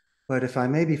 But if I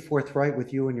may be forthright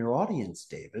with you and your audience,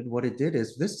 David, what it did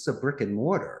is this is a brick and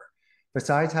mortar.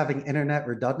 Besides having internet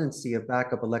redundancy, a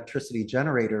backup electricity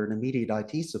generator, and immediate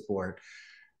IT support,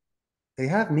 they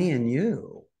have me and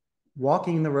you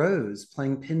walking the rows,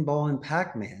 playing pinball and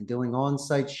Pac-Man, doing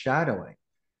on-site shadowing,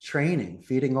 training,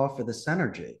 feeding off of this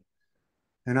energy.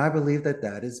 And I believe that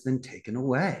that has been taken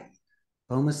away,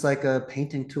 almost like a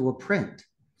painting to a print.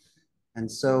 And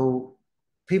so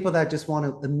people that just want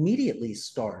to immediately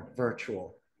start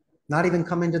virtual, not even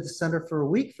come into the center for a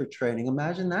week for training,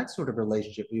 imagine that sort of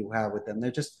relationship you have with them.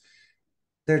 They're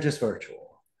just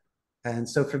virtual. And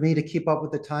so for me to keep up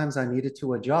with the times, I needed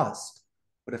to adjust.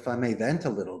 But if I may vent a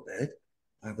little bit,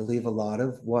 I believe a lot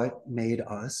of what made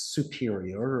us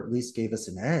superior, or at least gave us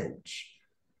an edge,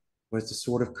 was the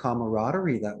sort of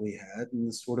camaraderie that we had and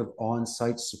the sort of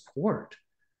on-site support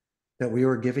that we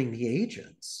were giving the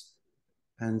agents.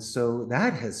 And so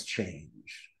that has changed.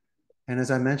 And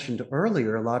as I mentioned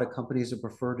earlier, a lot of companies would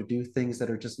prefer to do things that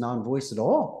are just non-voice at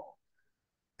all.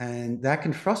 And that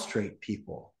can frustrate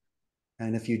people.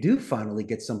 And if you do finally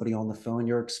get somebody on the phone,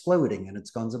 you're exploding and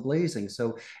it's guns a-blazing.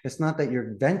 So it's not that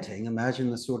you're venting. Imagine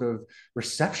the sort of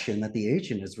reception that the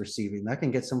agent is receiving. That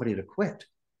can get somebody to quit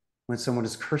when someone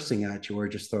is cursing at you or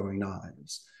just throwing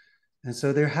knives. And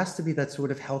so there has to be that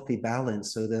sort of healthy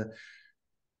balance so the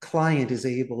client is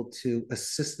able to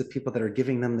assist the people that are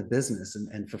giving them the business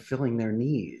and fulfilling their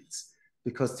needs.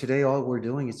 because today all we're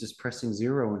doing is just pressing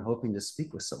zero and hoping to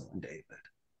speak with someone, David.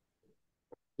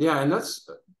 Yeah, and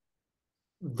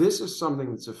this is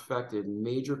something that's affected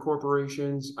major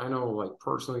corporations. I know, like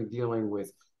personally dealing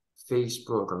with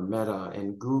Facebook or Meta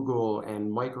and Google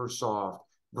and Microsoft,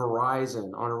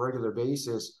 Verizon on a regular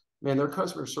basis, man, their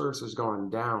customer service has gone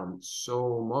down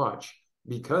so much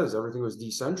because everything was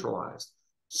decentralized.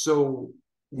 So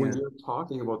when Yeah. you're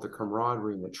talking about the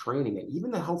camaraderie and the training and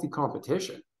even the healthy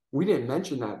competition, we didn't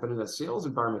mention that, but in a sales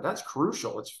environment, that's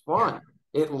crucial. It's Yeah, fun.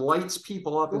 It lights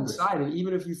people of up course. inside. And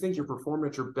even if you think you're performing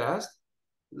at your best,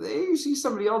 you see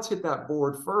somebody else hit that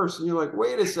board first, and you're like,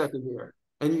 wait a second here.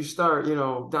 And you start,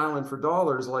 dialing for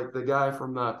dollars like the guy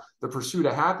from the Pursuit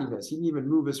of Happiness. He didn't even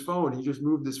move his phone, he just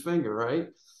moved his finger, right?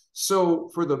 So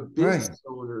for the Right. business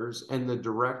owners and the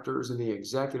directors and the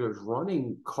executives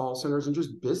running call centers and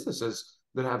just businesses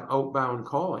that have outbound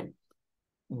calling,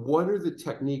 what are the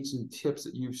techniques and tips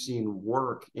that you've seen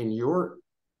work in your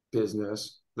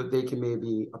business that they can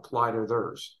maybe apply to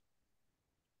theirs?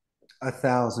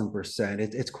 1,000%.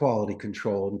 It's quality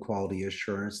control and quality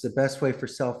assurance. The best way for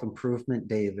self-improvement,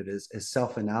 David, is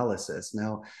self-analysis.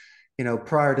 Now,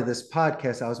 prior to this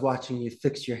podcast, I was watching you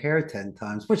fix your hair 10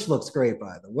 times, which looks great,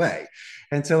 by the way.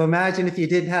 And so imagine if you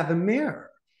didn't have a mirror.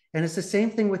 And it's the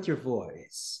same thing with your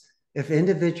voice. If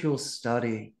individuals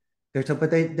study,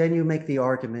 then you make the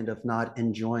argument of not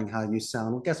enjoying how you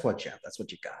sound. Well, guess what, champ? That's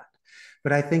what you got.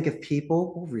 But I think if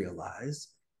people will realize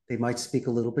they might speak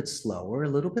a little bit slower, a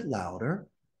little bit louder,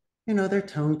 their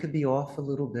tone could be off a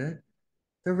little bit,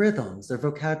 their rhythms, their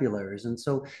vocabularies. And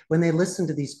so when they listen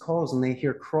to these calls and they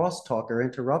hear crosstalk or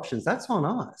interruptions, that's on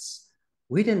us.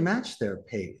 We didn't match their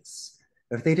pace.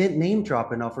 If they didn't name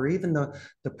drop enough, or even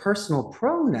the personal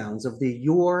pronouns of the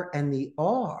your and the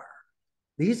are,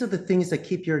 these are the things that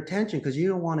keep your attention because you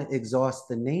don't want to exhaust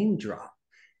the name drop.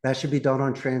 That should be done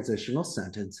on transitional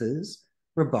sentences,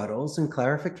 rebuttals, and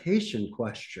clarification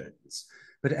questions.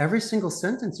 But every single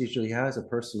sentence usually has a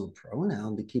personal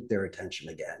pronoun to keep their attention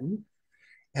again.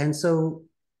 And so,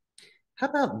 how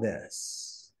about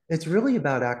this? It's really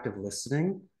about active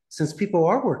listening. Since people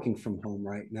are working from home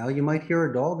right now, you might hear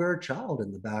a dog or a child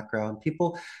in the background.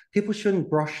 People shouldn't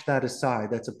brush that aside.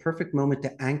 That's a perfect moment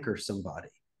to anchor somebody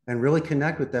and really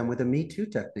connect with them with a Me Too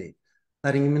technique,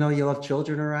 letting them know you love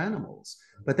children or animals.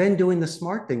 But then doing the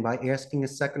smart thing by asking a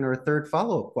second or a third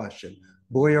follow-up question.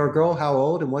 Boy or girl, how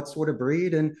old and what sort of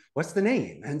breed and what's the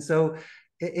name? And so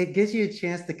it gives you a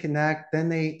chance to connect. Then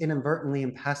they inadvertently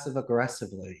and passive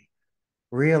aggressively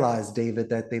realize, David,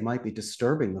 that they might be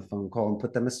disturbing the phone call and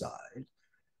put them aside.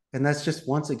 And that's just,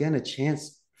 once again, a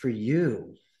chance for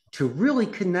you to really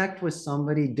connect with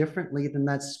somebody differently than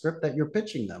that script that you're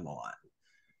pitching them on.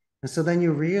 And so then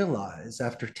you realize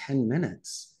after 10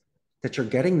 minutes that you're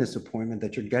getting this appointment,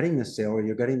 that you're getting this sale, or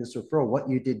you're getting this referral, what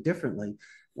you did differently.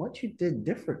 What you did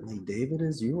differently, David,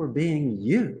 is you were being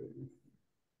you.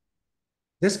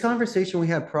 This conversation we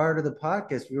had prior to the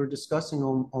podcast, we were discussing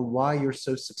on why you're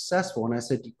so successful. And I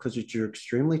said, because you're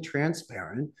extremely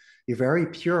transparent, you're very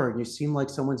pure, and you seem like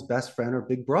someone's best friend or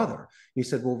big brother. You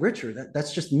said, well, Richard,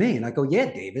 that's just me. And I go, yeah,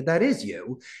 David, that is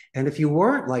you. And if you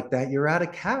weren't like that, you're out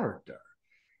of character.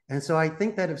 And so I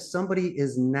think that if somebody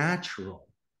is natural,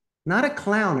 not a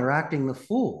clown or acting the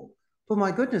fool, but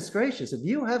my goodness gracious, if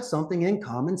you have something in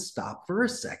common, stop for a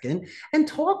second and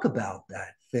talk about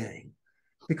that thing.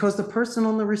 Because the person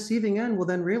on the receiving end will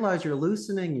then realize you're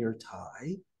loosening your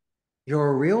tie, you're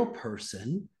a real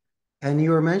person, and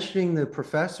you were mentioning the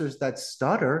professors that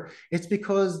stutter. It's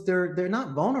because they're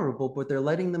not vulnerable, but they're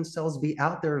letting themselves be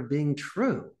out there of being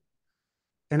true.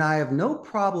 And I have no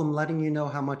problem letting you know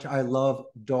how much I love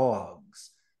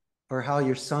dogs, or how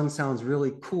your son sounds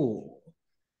really cool.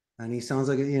 And he sounds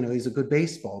like, he's a good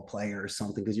baseball player or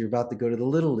something because you're about to go to the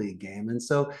Little League game. And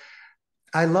so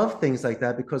I love things like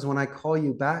that, because when I call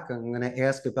you back, I'm going to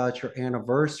ask about your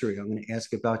anniversary. I'm going to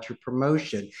ask about your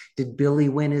promotion. Did Billy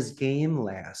win his game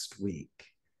last week?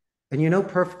 And you know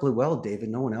perfectly well, David,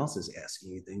 no one else is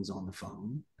asking you things on the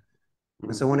phone.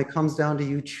 And so when it comes down to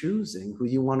you choosing who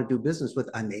you want to do business with,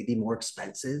 I may be more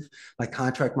expensive, my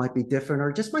contract might be different, or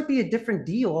it just might be a different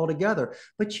deal altogether,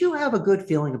 but you have a good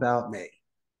feeling about me.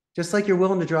 Just like you're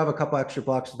willing to drive a couple extra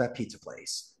blocks to that pizza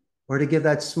place, or to give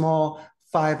that small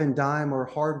five and dime or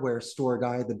hardware store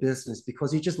guy the business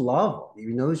because you just love him.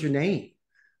 He knows your name.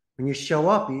 When you show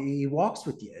up, he walks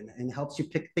with you and helps you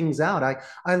pick things out.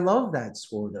 I love that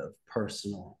sort of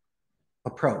personal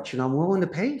approach, and I'm willing to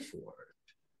pay for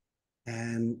it.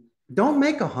 And don't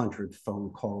make 100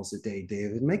 phone calls a day,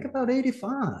 David. Make about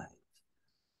 85.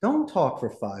 Don't talk for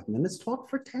 5 minutes, talk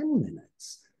for 10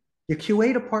 minutes. Your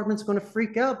QA department's going to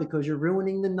freak out because you're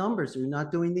ruining the numbers. You're not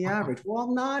doing the average. Well,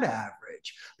 I'm not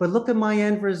average, but look at my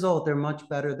end result. They're much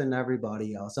better than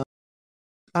everybody else.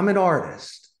 I'm an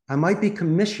artist. I might be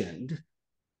commissioned,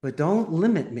 but don't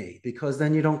limit me because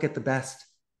then you don't get the best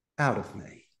out of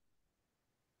me.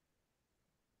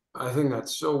 I think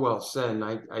that's so well said. And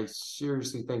I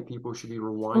seriously think people should be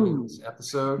rewinding this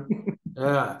episode.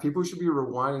 Yeah, people should be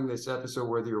rewinding this episode,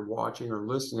 whether you're watching or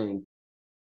listening.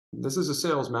 This is a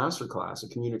sales masterclass, a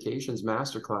communications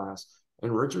masterclass.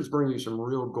 And Richard's bringing you some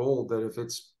real gold that if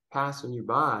it's passing you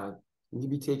by, you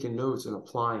be taking notes and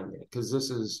applying it, because this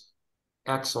is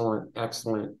excellent,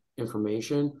 excellent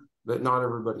information that not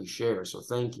everybody shares. So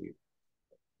thank you.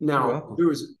 Now, there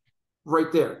was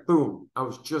right there, boom. I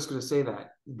was just going to say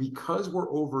that because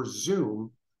we're over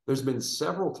Zoom, there's been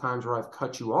several times where I've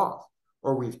cut you off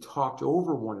or we've talked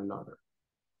over one another.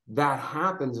 That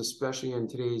happens, especially in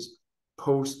today's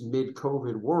post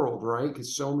mid-COVID world, right?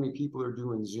 Because so many people are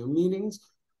doing Zoom meetings.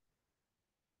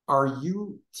 Are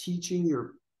you teaching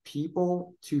your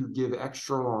people to give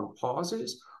extra long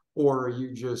pauses, or are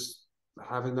you just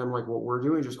having them like what we're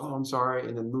doing, just, oh, I'm sorry,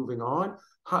 and then moving on?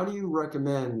 How do you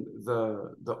recommend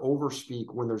the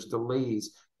overspeak when there's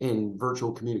delays in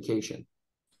virtual communication?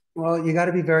 Well, you got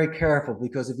to be very careful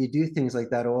because if you do things like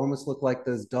that, it'll almost look like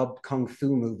those dubbed kung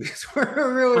fu movies where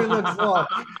it really looks off.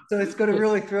 So it's going to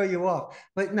really throw you off.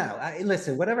 But no,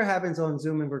 listen, whatever happens on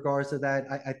Zoom in regards to that,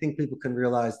 I think people can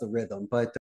realize the rhythm.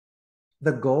 But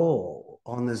the goal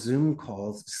on the Zoom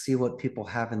calls is to see what people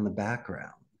have in the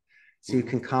background. So you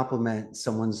can compliment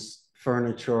someone's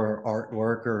furniture or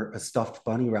artwork or a stuffed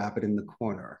bunny rabbit in the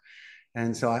corner.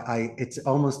 And so it's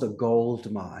almost a gold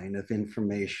mine of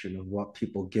information of what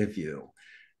people give you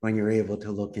when you're able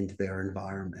to look into their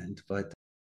environment. But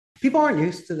people aren't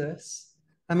used to this.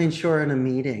 I mean, sure, in a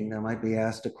meeting, they might be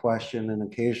asked a question and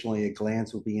occasionally a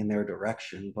glance will be in their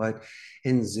direction. But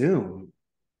in Zoom,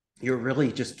 you're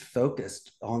really just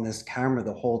focused on this camera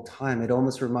the whole time. It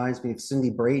almost reminds me of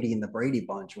Cindy Brady in the Brady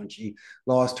Bunch when she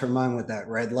lost her mind with that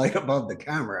red light above the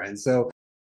camera. And so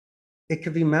it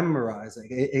could be memorizing.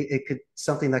 It could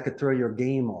something that could throw your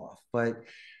game off. But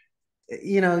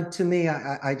to me,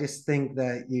 I just think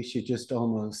that you should just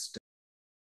almost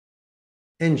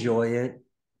enjoy it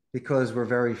because we're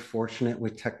very fortunate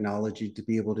with technology to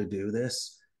be able to do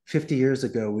this. 50 years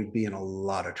ago, we'd be in a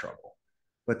lot of trouble.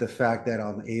 But the fact that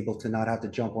I'm able to not have to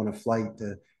jump on a flight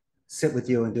to sit with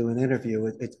you and do an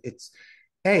interview,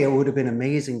 it would have been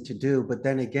amazing to do, but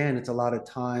then again, it's a lot of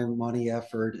time, money,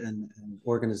 effort, and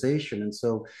organization. And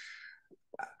so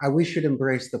we should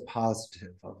embrace the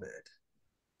positive of it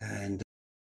and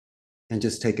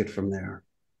just take it from there.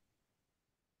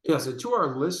 Yeah, so to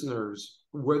our listeners,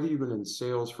 whether you've been in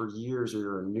sales for years or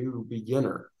you're a new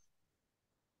beginner,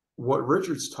 what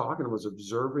Richard's talking about was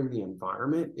observing the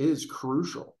environment is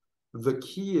crucial. The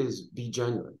key is be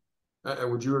genuine.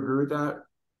 Would you agree with that?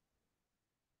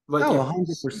 Like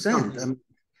 100%.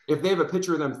 If they have a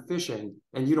picture of them fishing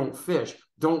and you don't fish,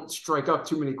 don't strike up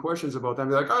too many questions about them.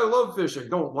 Be like, I love fishing.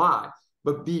 Don't lie,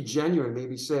 but be genuine.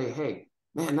 Maybe say, hey,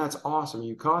 man, that's awesome.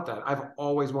 You caught that. I've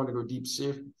always wanted to go deep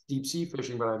sea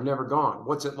fishing, but I've never gone.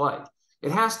 What's it like?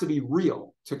 It has to be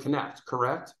real to connect,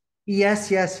 correct? Yes.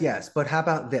 But how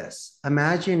about this?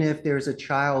 Imagine if there's a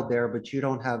child there, but you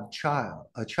don't have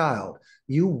a child.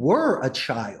 You were a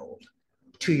child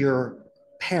to your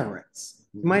parents.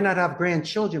 You might not have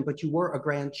grandchildren, but you were a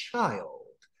grandchild.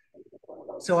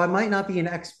 So I might not be an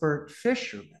expert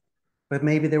fisherman, but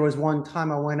maybe there was one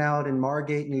time I went out in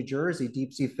Margate, New Jersey,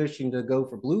 deep sea fishing to go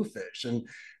for bluefish. And,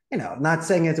 not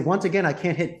saying it's, once again, I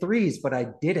can't hit threes, but I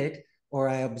did it or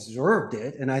I observed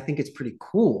it. And I think it's pretty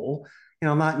cool.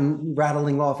 I'm not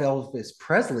rattling off Elvis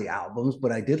Presley albums,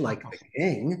 but I did like The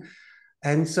King.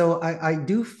 And so I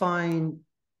do find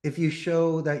if you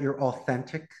show that you're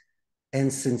authentic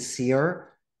and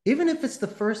sincere, even if it's the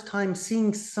first time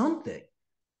seeing something,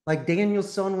 like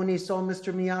Daniel's son when he saw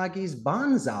Mr. Miyagi's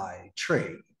bonsai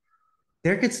tree,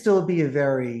 there could still be a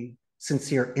very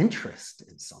sincere interest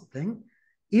in something.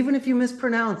 Even if you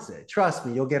mispronounce it, trust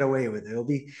me, you'll get away with it. It'll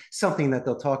be something that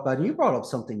they'll talk about. And you brought up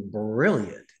something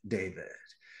brilliant, David.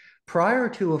 Prior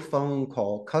to a phone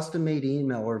call, custom-made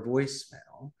email or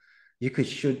voicemail, you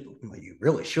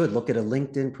really should look at a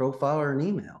LinkedIn profile or an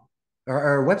email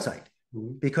or a website,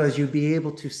 because you'd be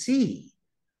able to see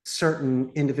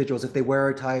certain individuals, if they wear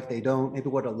a tie, if they don't, maybe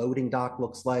what a loading dock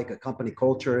looks like, a company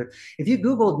culture. If you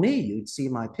Googled me, you'd see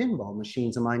my pinball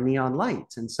machines and my neon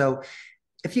lights. And so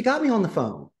if you got me on the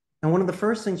phone and one of the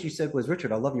first things you said was,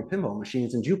 Richard, I love your pinball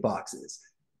machines and jukeboxes,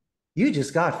 You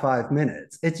just got 5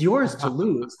 minutes. It's yours to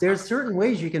lose. There's certain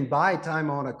ways you can buy time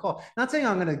on a call. Not saying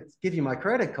I'm going to give you my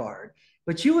credit card,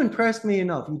 but you impressed me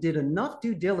enough. You did enough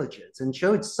due diligence and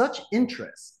showed such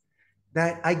interest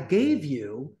that I gave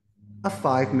you a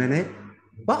 5 minute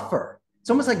buffer. It's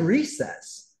almost like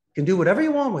recess. You can do whatever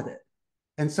you want with it.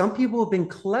 And some people have been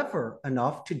clever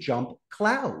enough to jump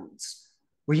clouds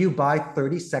where you buy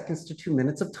 30 seconds to 2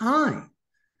 minutes of time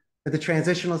with a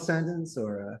transitional sentence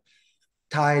or a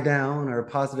tie down or a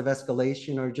positive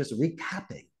escalation or just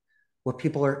recapping what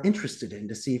people are interested in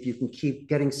to see if you can keep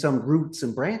getting some roots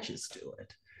and branches to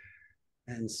it.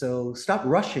 And so stop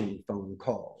rushing phone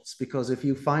calls, because if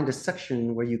you find a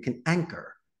section where you can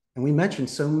anchor, and we mentioned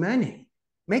so many,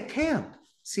 make camp,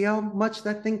 see how much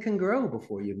that thing can grow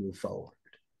before you move forward.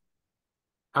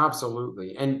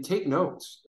 Absolutely. And take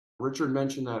notes. Richard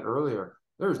mentioned that earlier.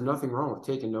 There's nothing wrong with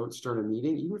taking notes during a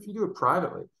meeting, even if you do it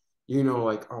privately. You know,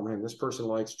 like, oh man, this person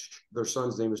likes their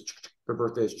son's name is their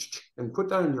birthday is, and put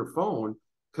that in your phone,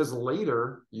 because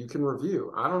later you can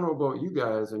review. I don't know about you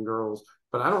guys and girls,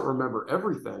 but I don't remember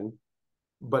everything.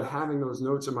 But having those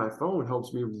notes in my phone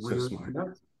helps me really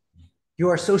connect. You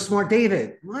are so smart,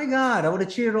 David. My God, I would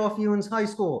have cheated off you in high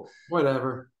school.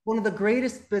 Whatever. One of the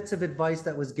greatest bits of advice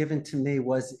that was given to me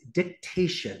was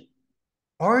dictation.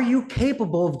 Are you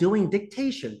capable of doing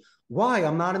dictation? Why?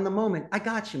 I'm not in the moment. I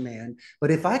got you, man.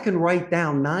 But if I can write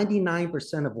down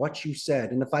 99% of what you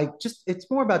said, and if I just,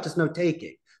 it's more about just note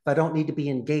taking. If I don't need to be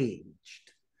engaged,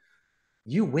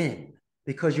 you win,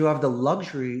 because you have the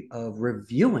luxury of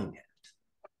reviewing it.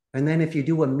 And then if you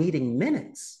do a meeting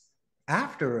minutes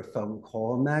after a phone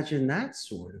call, imagine that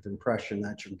sort of impression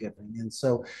that you're giving. And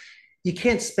so you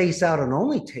can't space out and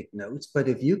only take notes, but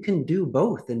if you can do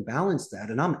both and balance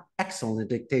that, and I'm excellent at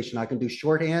dictation. I can do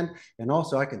shorthand and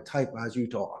also I can type as you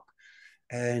talk.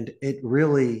 And it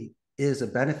really is a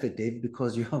benefit, David,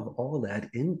 because you have all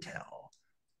that intel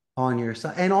on your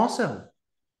side. And also,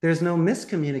 there's no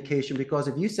miscommunication, because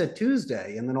if you said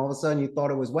Tuesday and then all of a sudden you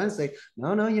thought it was Wednesday,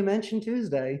 no, you mentioned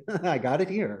Tuesday. I got it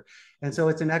here. And so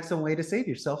it's an excellent way to save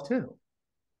yourself too.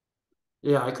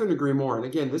 Yeah, I couldn't agree more. And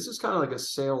again, this is kind of like a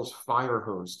sales fire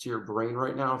hose to your brain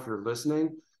right now if you're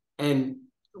listening. And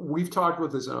we've talked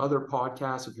about this in other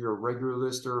podcasts if you're a regular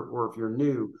listener or if you're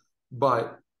new.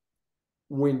 But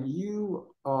when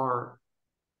you are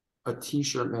a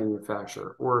t-shirt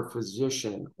manufacturer or a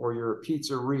physician or you're a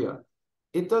pizzeria,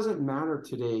 it doesn't matter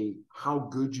today how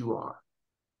good you are.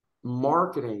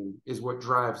 Marketing is what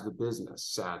drives the business,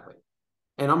 sadly.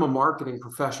 And I'm a marketing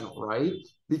professional, right?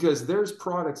 Because there's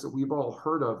products that we've all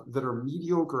heard of that are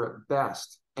mediocre at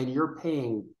best, and you're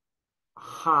paying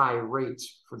high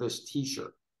rates for this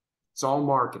t-shirt. It's all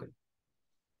marketing.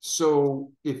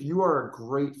 So if you are a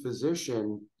great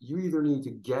physician, you either need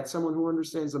to get someone who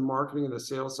understands the marketing and the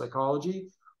sales psychology,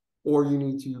 or you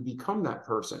need to become that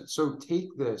person. So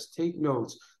take this, take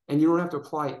notes, and you don't have to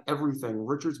apply everything.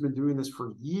 Richard's been doing this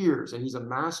for years and he's a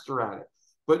master at it.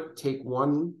 But take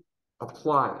one,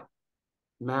 apply it,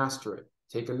 master it.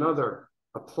 Take another,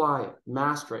 apply it,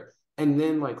 master it. And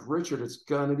then, like Richard, it's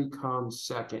going to become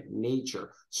second nature.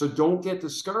 So don't get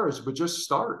discouraged, but just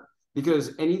start,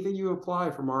 because anything you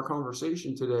apply from our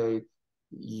conversation today,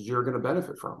 you're going to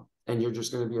benefit from, and you're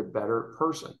just going to be a better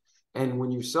person. And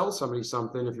when you sell somebody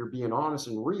something, if you're being honest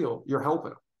and real, you're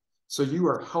helping them. So you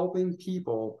are helping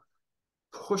people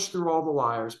push through all the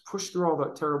liars, push through all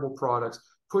the terrible products,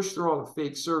 push through all the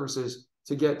fake services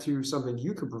to get to something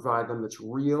you can provide them that's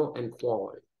real and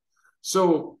quality.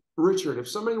 So, Richard, if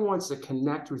somebody wants to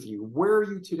connect with you, where are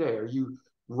you today? Are you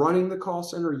running the call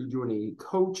center? Are you doing any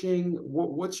coaching?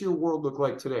 What's your world look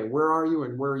like today? Where are you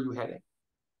and where are you heading?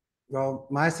 Well,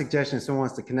 my suggestion, if someone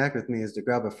wants to connect with me, is to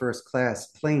grab a first class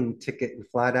plane ticket and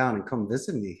fly down and come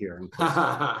visit me here in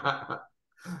Costa.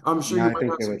 I'm sure you might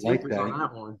have some like takers on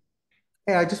that one.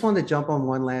 Hey, I just wanted to jump on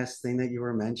one last thing that you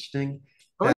were mentioning.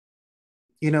 That,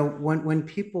 you know, when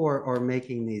people are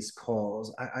making these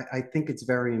calls, I think it's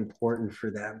very important for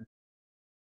them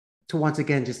to, once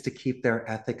again, just to keep their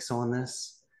ethics on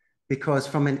this, because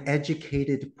from an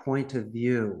educated point of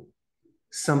view,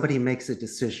 somebody makes a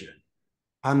decision.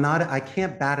 I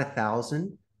can't bat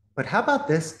 1,000, but how about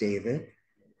this, David?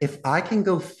 If I can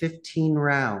go 15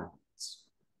 rounds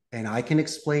and I can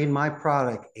explain my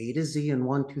product A to Z in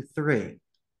 1, 2, 3,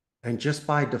 and just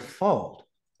by default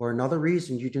or another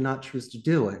reason you do not choose to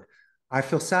do it, I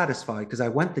feel satisfied because I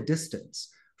went the distance.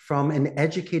 From an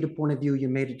educated point of view, you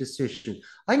made a decision.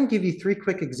 I can give you 3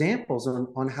 quick examples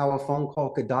on how a phone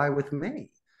call could die with me.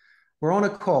 We're on a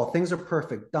call, things are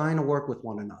perfect, dying to work with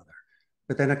one another.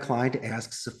 But then a client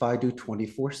asks if I do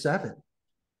 24/7.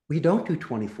 We don't do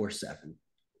 24/7.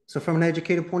 So from an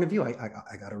educated point of view,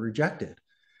 I got to reject it.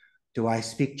 Do I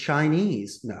speak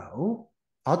Chinese? No.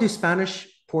 I'll do Spanish,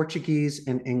 Portuguese,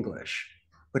 and English.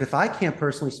 But if I can't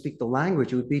personally speak the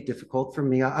language, it would be difficult for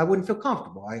me. I wouldn't feel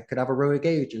comfortable. I could have a rogue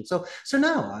agent. So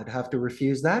no, I'd have to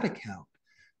refuse that account.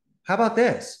 How about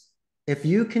this? If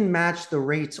you can match the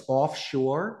rates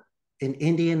offshore in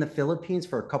India and the Philippines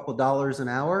for a couple dollars an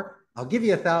hour, I'll give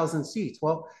you 1,000 seats.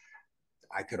 Well,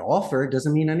 I could offer, it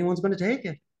doesn't mean anyone's going to take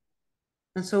it.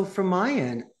 And so from my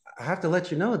end, I have to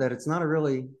let you know that it's not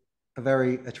a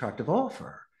very attractive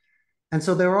offer. And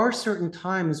so there are certain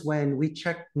times when we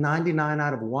check 99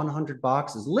 out of 100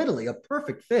 boxes, literally a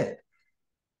perfect fit.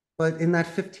 But in that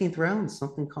 15th round,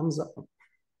 something comes up,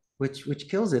 which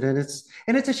kills it. And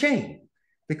it's a shame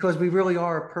because we really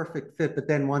are a perfect fit. But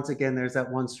then once again, there's that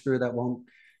one screw that won't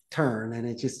turn, and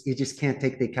you just can't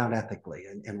take the account ethically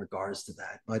in regards to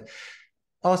that. But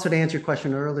also to answer your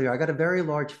question earlier, I got a very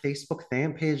large Facebook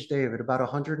fan page, David, about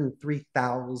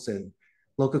 103,000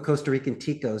 local Costa Rican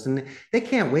ticos, and they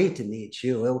can't wait to meet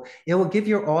you. It will give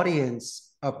your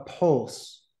audience a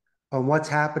pulse on what's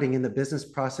happening in the business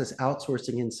process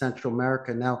outsourcing in Central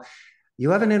America. Now, you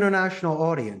have an international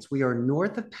audience. We are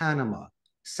north of Panama,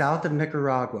 south of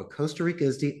Nicaragua. Costa Rica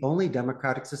is the only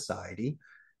democratic society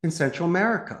in Central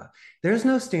America. There's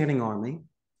no standing army.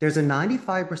 There's a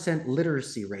 95%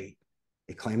 literacy rate.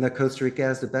 They claim that Costa Rica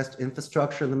has the best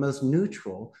infrastructure and the most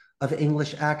neutral of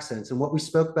English accents. And what we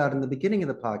spoke about in the beginning of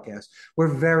the podcast,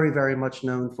 we're very, very much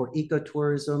known for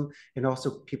ecotourism, and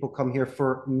also people come here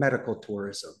for medical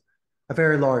tourism, a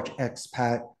very large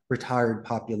expat retired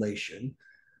population.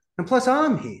 And plus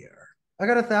I'm here. I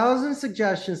got 1,000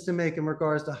 suggestions to make in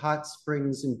regards to hot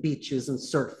springs and beaches and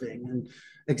surfing and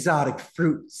exotic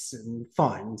fruits and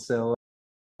fun. So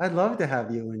I'd love to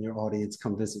have you and your audience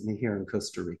come visit me here in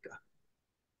Costa Rica.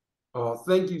 Oh,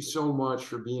 thank you so much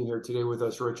for being here today with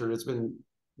us, Richard. It's been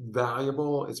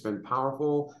valuable. It's been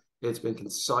powerful. It's been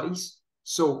concise.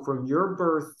 So from your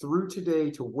birth through today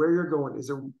to where you're going, is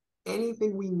there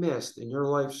anything we missed in your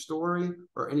life story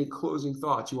or any closing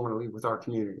thoughts you want to leave with our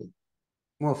community?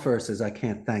 Well, first is I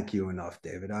can't thank you enough,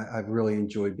 David. I've really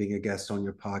enjoyed being a guest on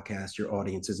your podcast. Your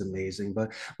audience is amazing.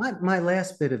 But my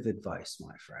last bit of advice,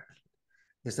 my friend,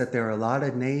 is that there are a lot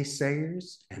of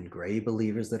naysayers and gray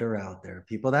believers that are out there.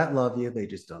 People that love you, they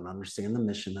just don't understand the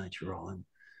mission that you're on.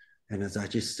 And as I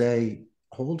just say,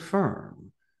 hold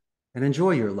firm and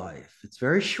enjoy your life. It's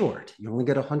very short. You only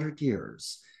get 100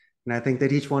 years. And I think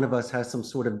that each one of us has some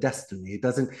sort of destiny. It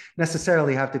doesn't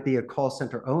necessarily have to be a call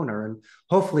center owner. And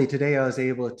hopefully today I was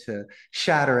able to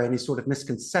shatter any sort of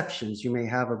misconceptions you may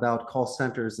have about call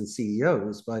centers and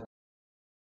CEOs. But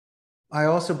I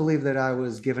also believe that I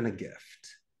was given a gift.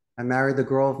 I married the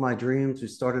girl of my dreams. We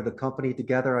started a company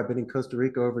together. I've been in Costa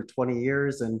Rica over 20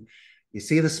 years, and you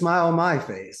see the smile on my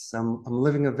face. I'm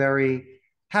living a very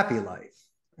happy life,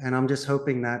 and I'm just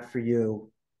hoping that for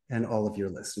you and all of your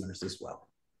listeners as well.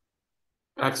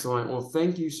 Excellent. Well,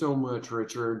 thank you so much,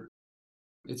 Richard.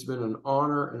 It's been an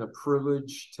honor and a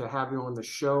privilege to have you on the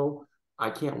show. I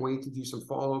can't wait to do some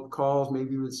follow-up calls.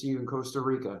 Maybe we'll see you in Costa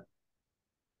Rica.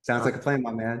 Sounds like a plan,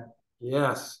 my man.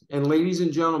 Yes. And ladies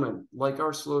and gentlemen, like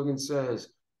our slogan says,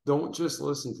 don't just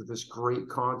listen to this great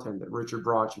content that Richard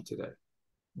brought you today,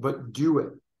 but do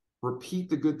it. Repeat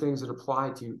the good things that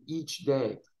apply to you each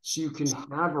day so you can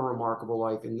have a remarkable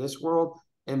life in this world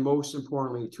and most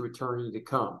importantly, to eternity to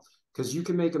come. Because you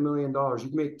can make $1 million, you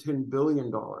can make $10 billion,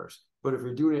 but if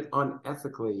you're doing it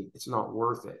unethically, it's not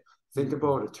worth it. Think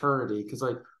about eternity, because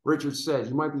like Richard said,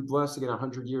 you might be blessed to get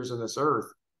 100 years on this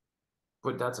earth,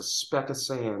 but that's a speck of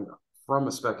sand from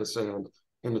a speck of sand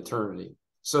in eternity.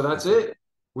 So that's it.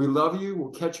 We love you.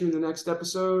 We'll catch you in the next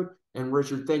episode. And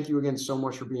Richard, thank you again so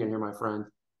much for being here, my friend.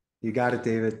 You got it,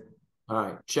 David. All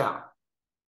right. Ciao.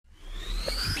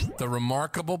 The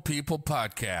Remarkable People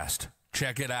Podcast.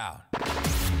 Check it out.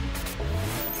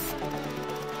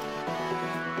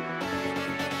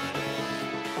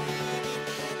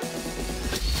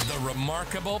 The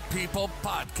Remarkable People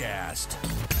Podcast.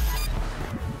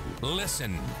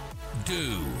 Listen,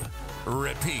 do,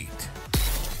 repeat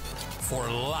for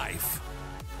life.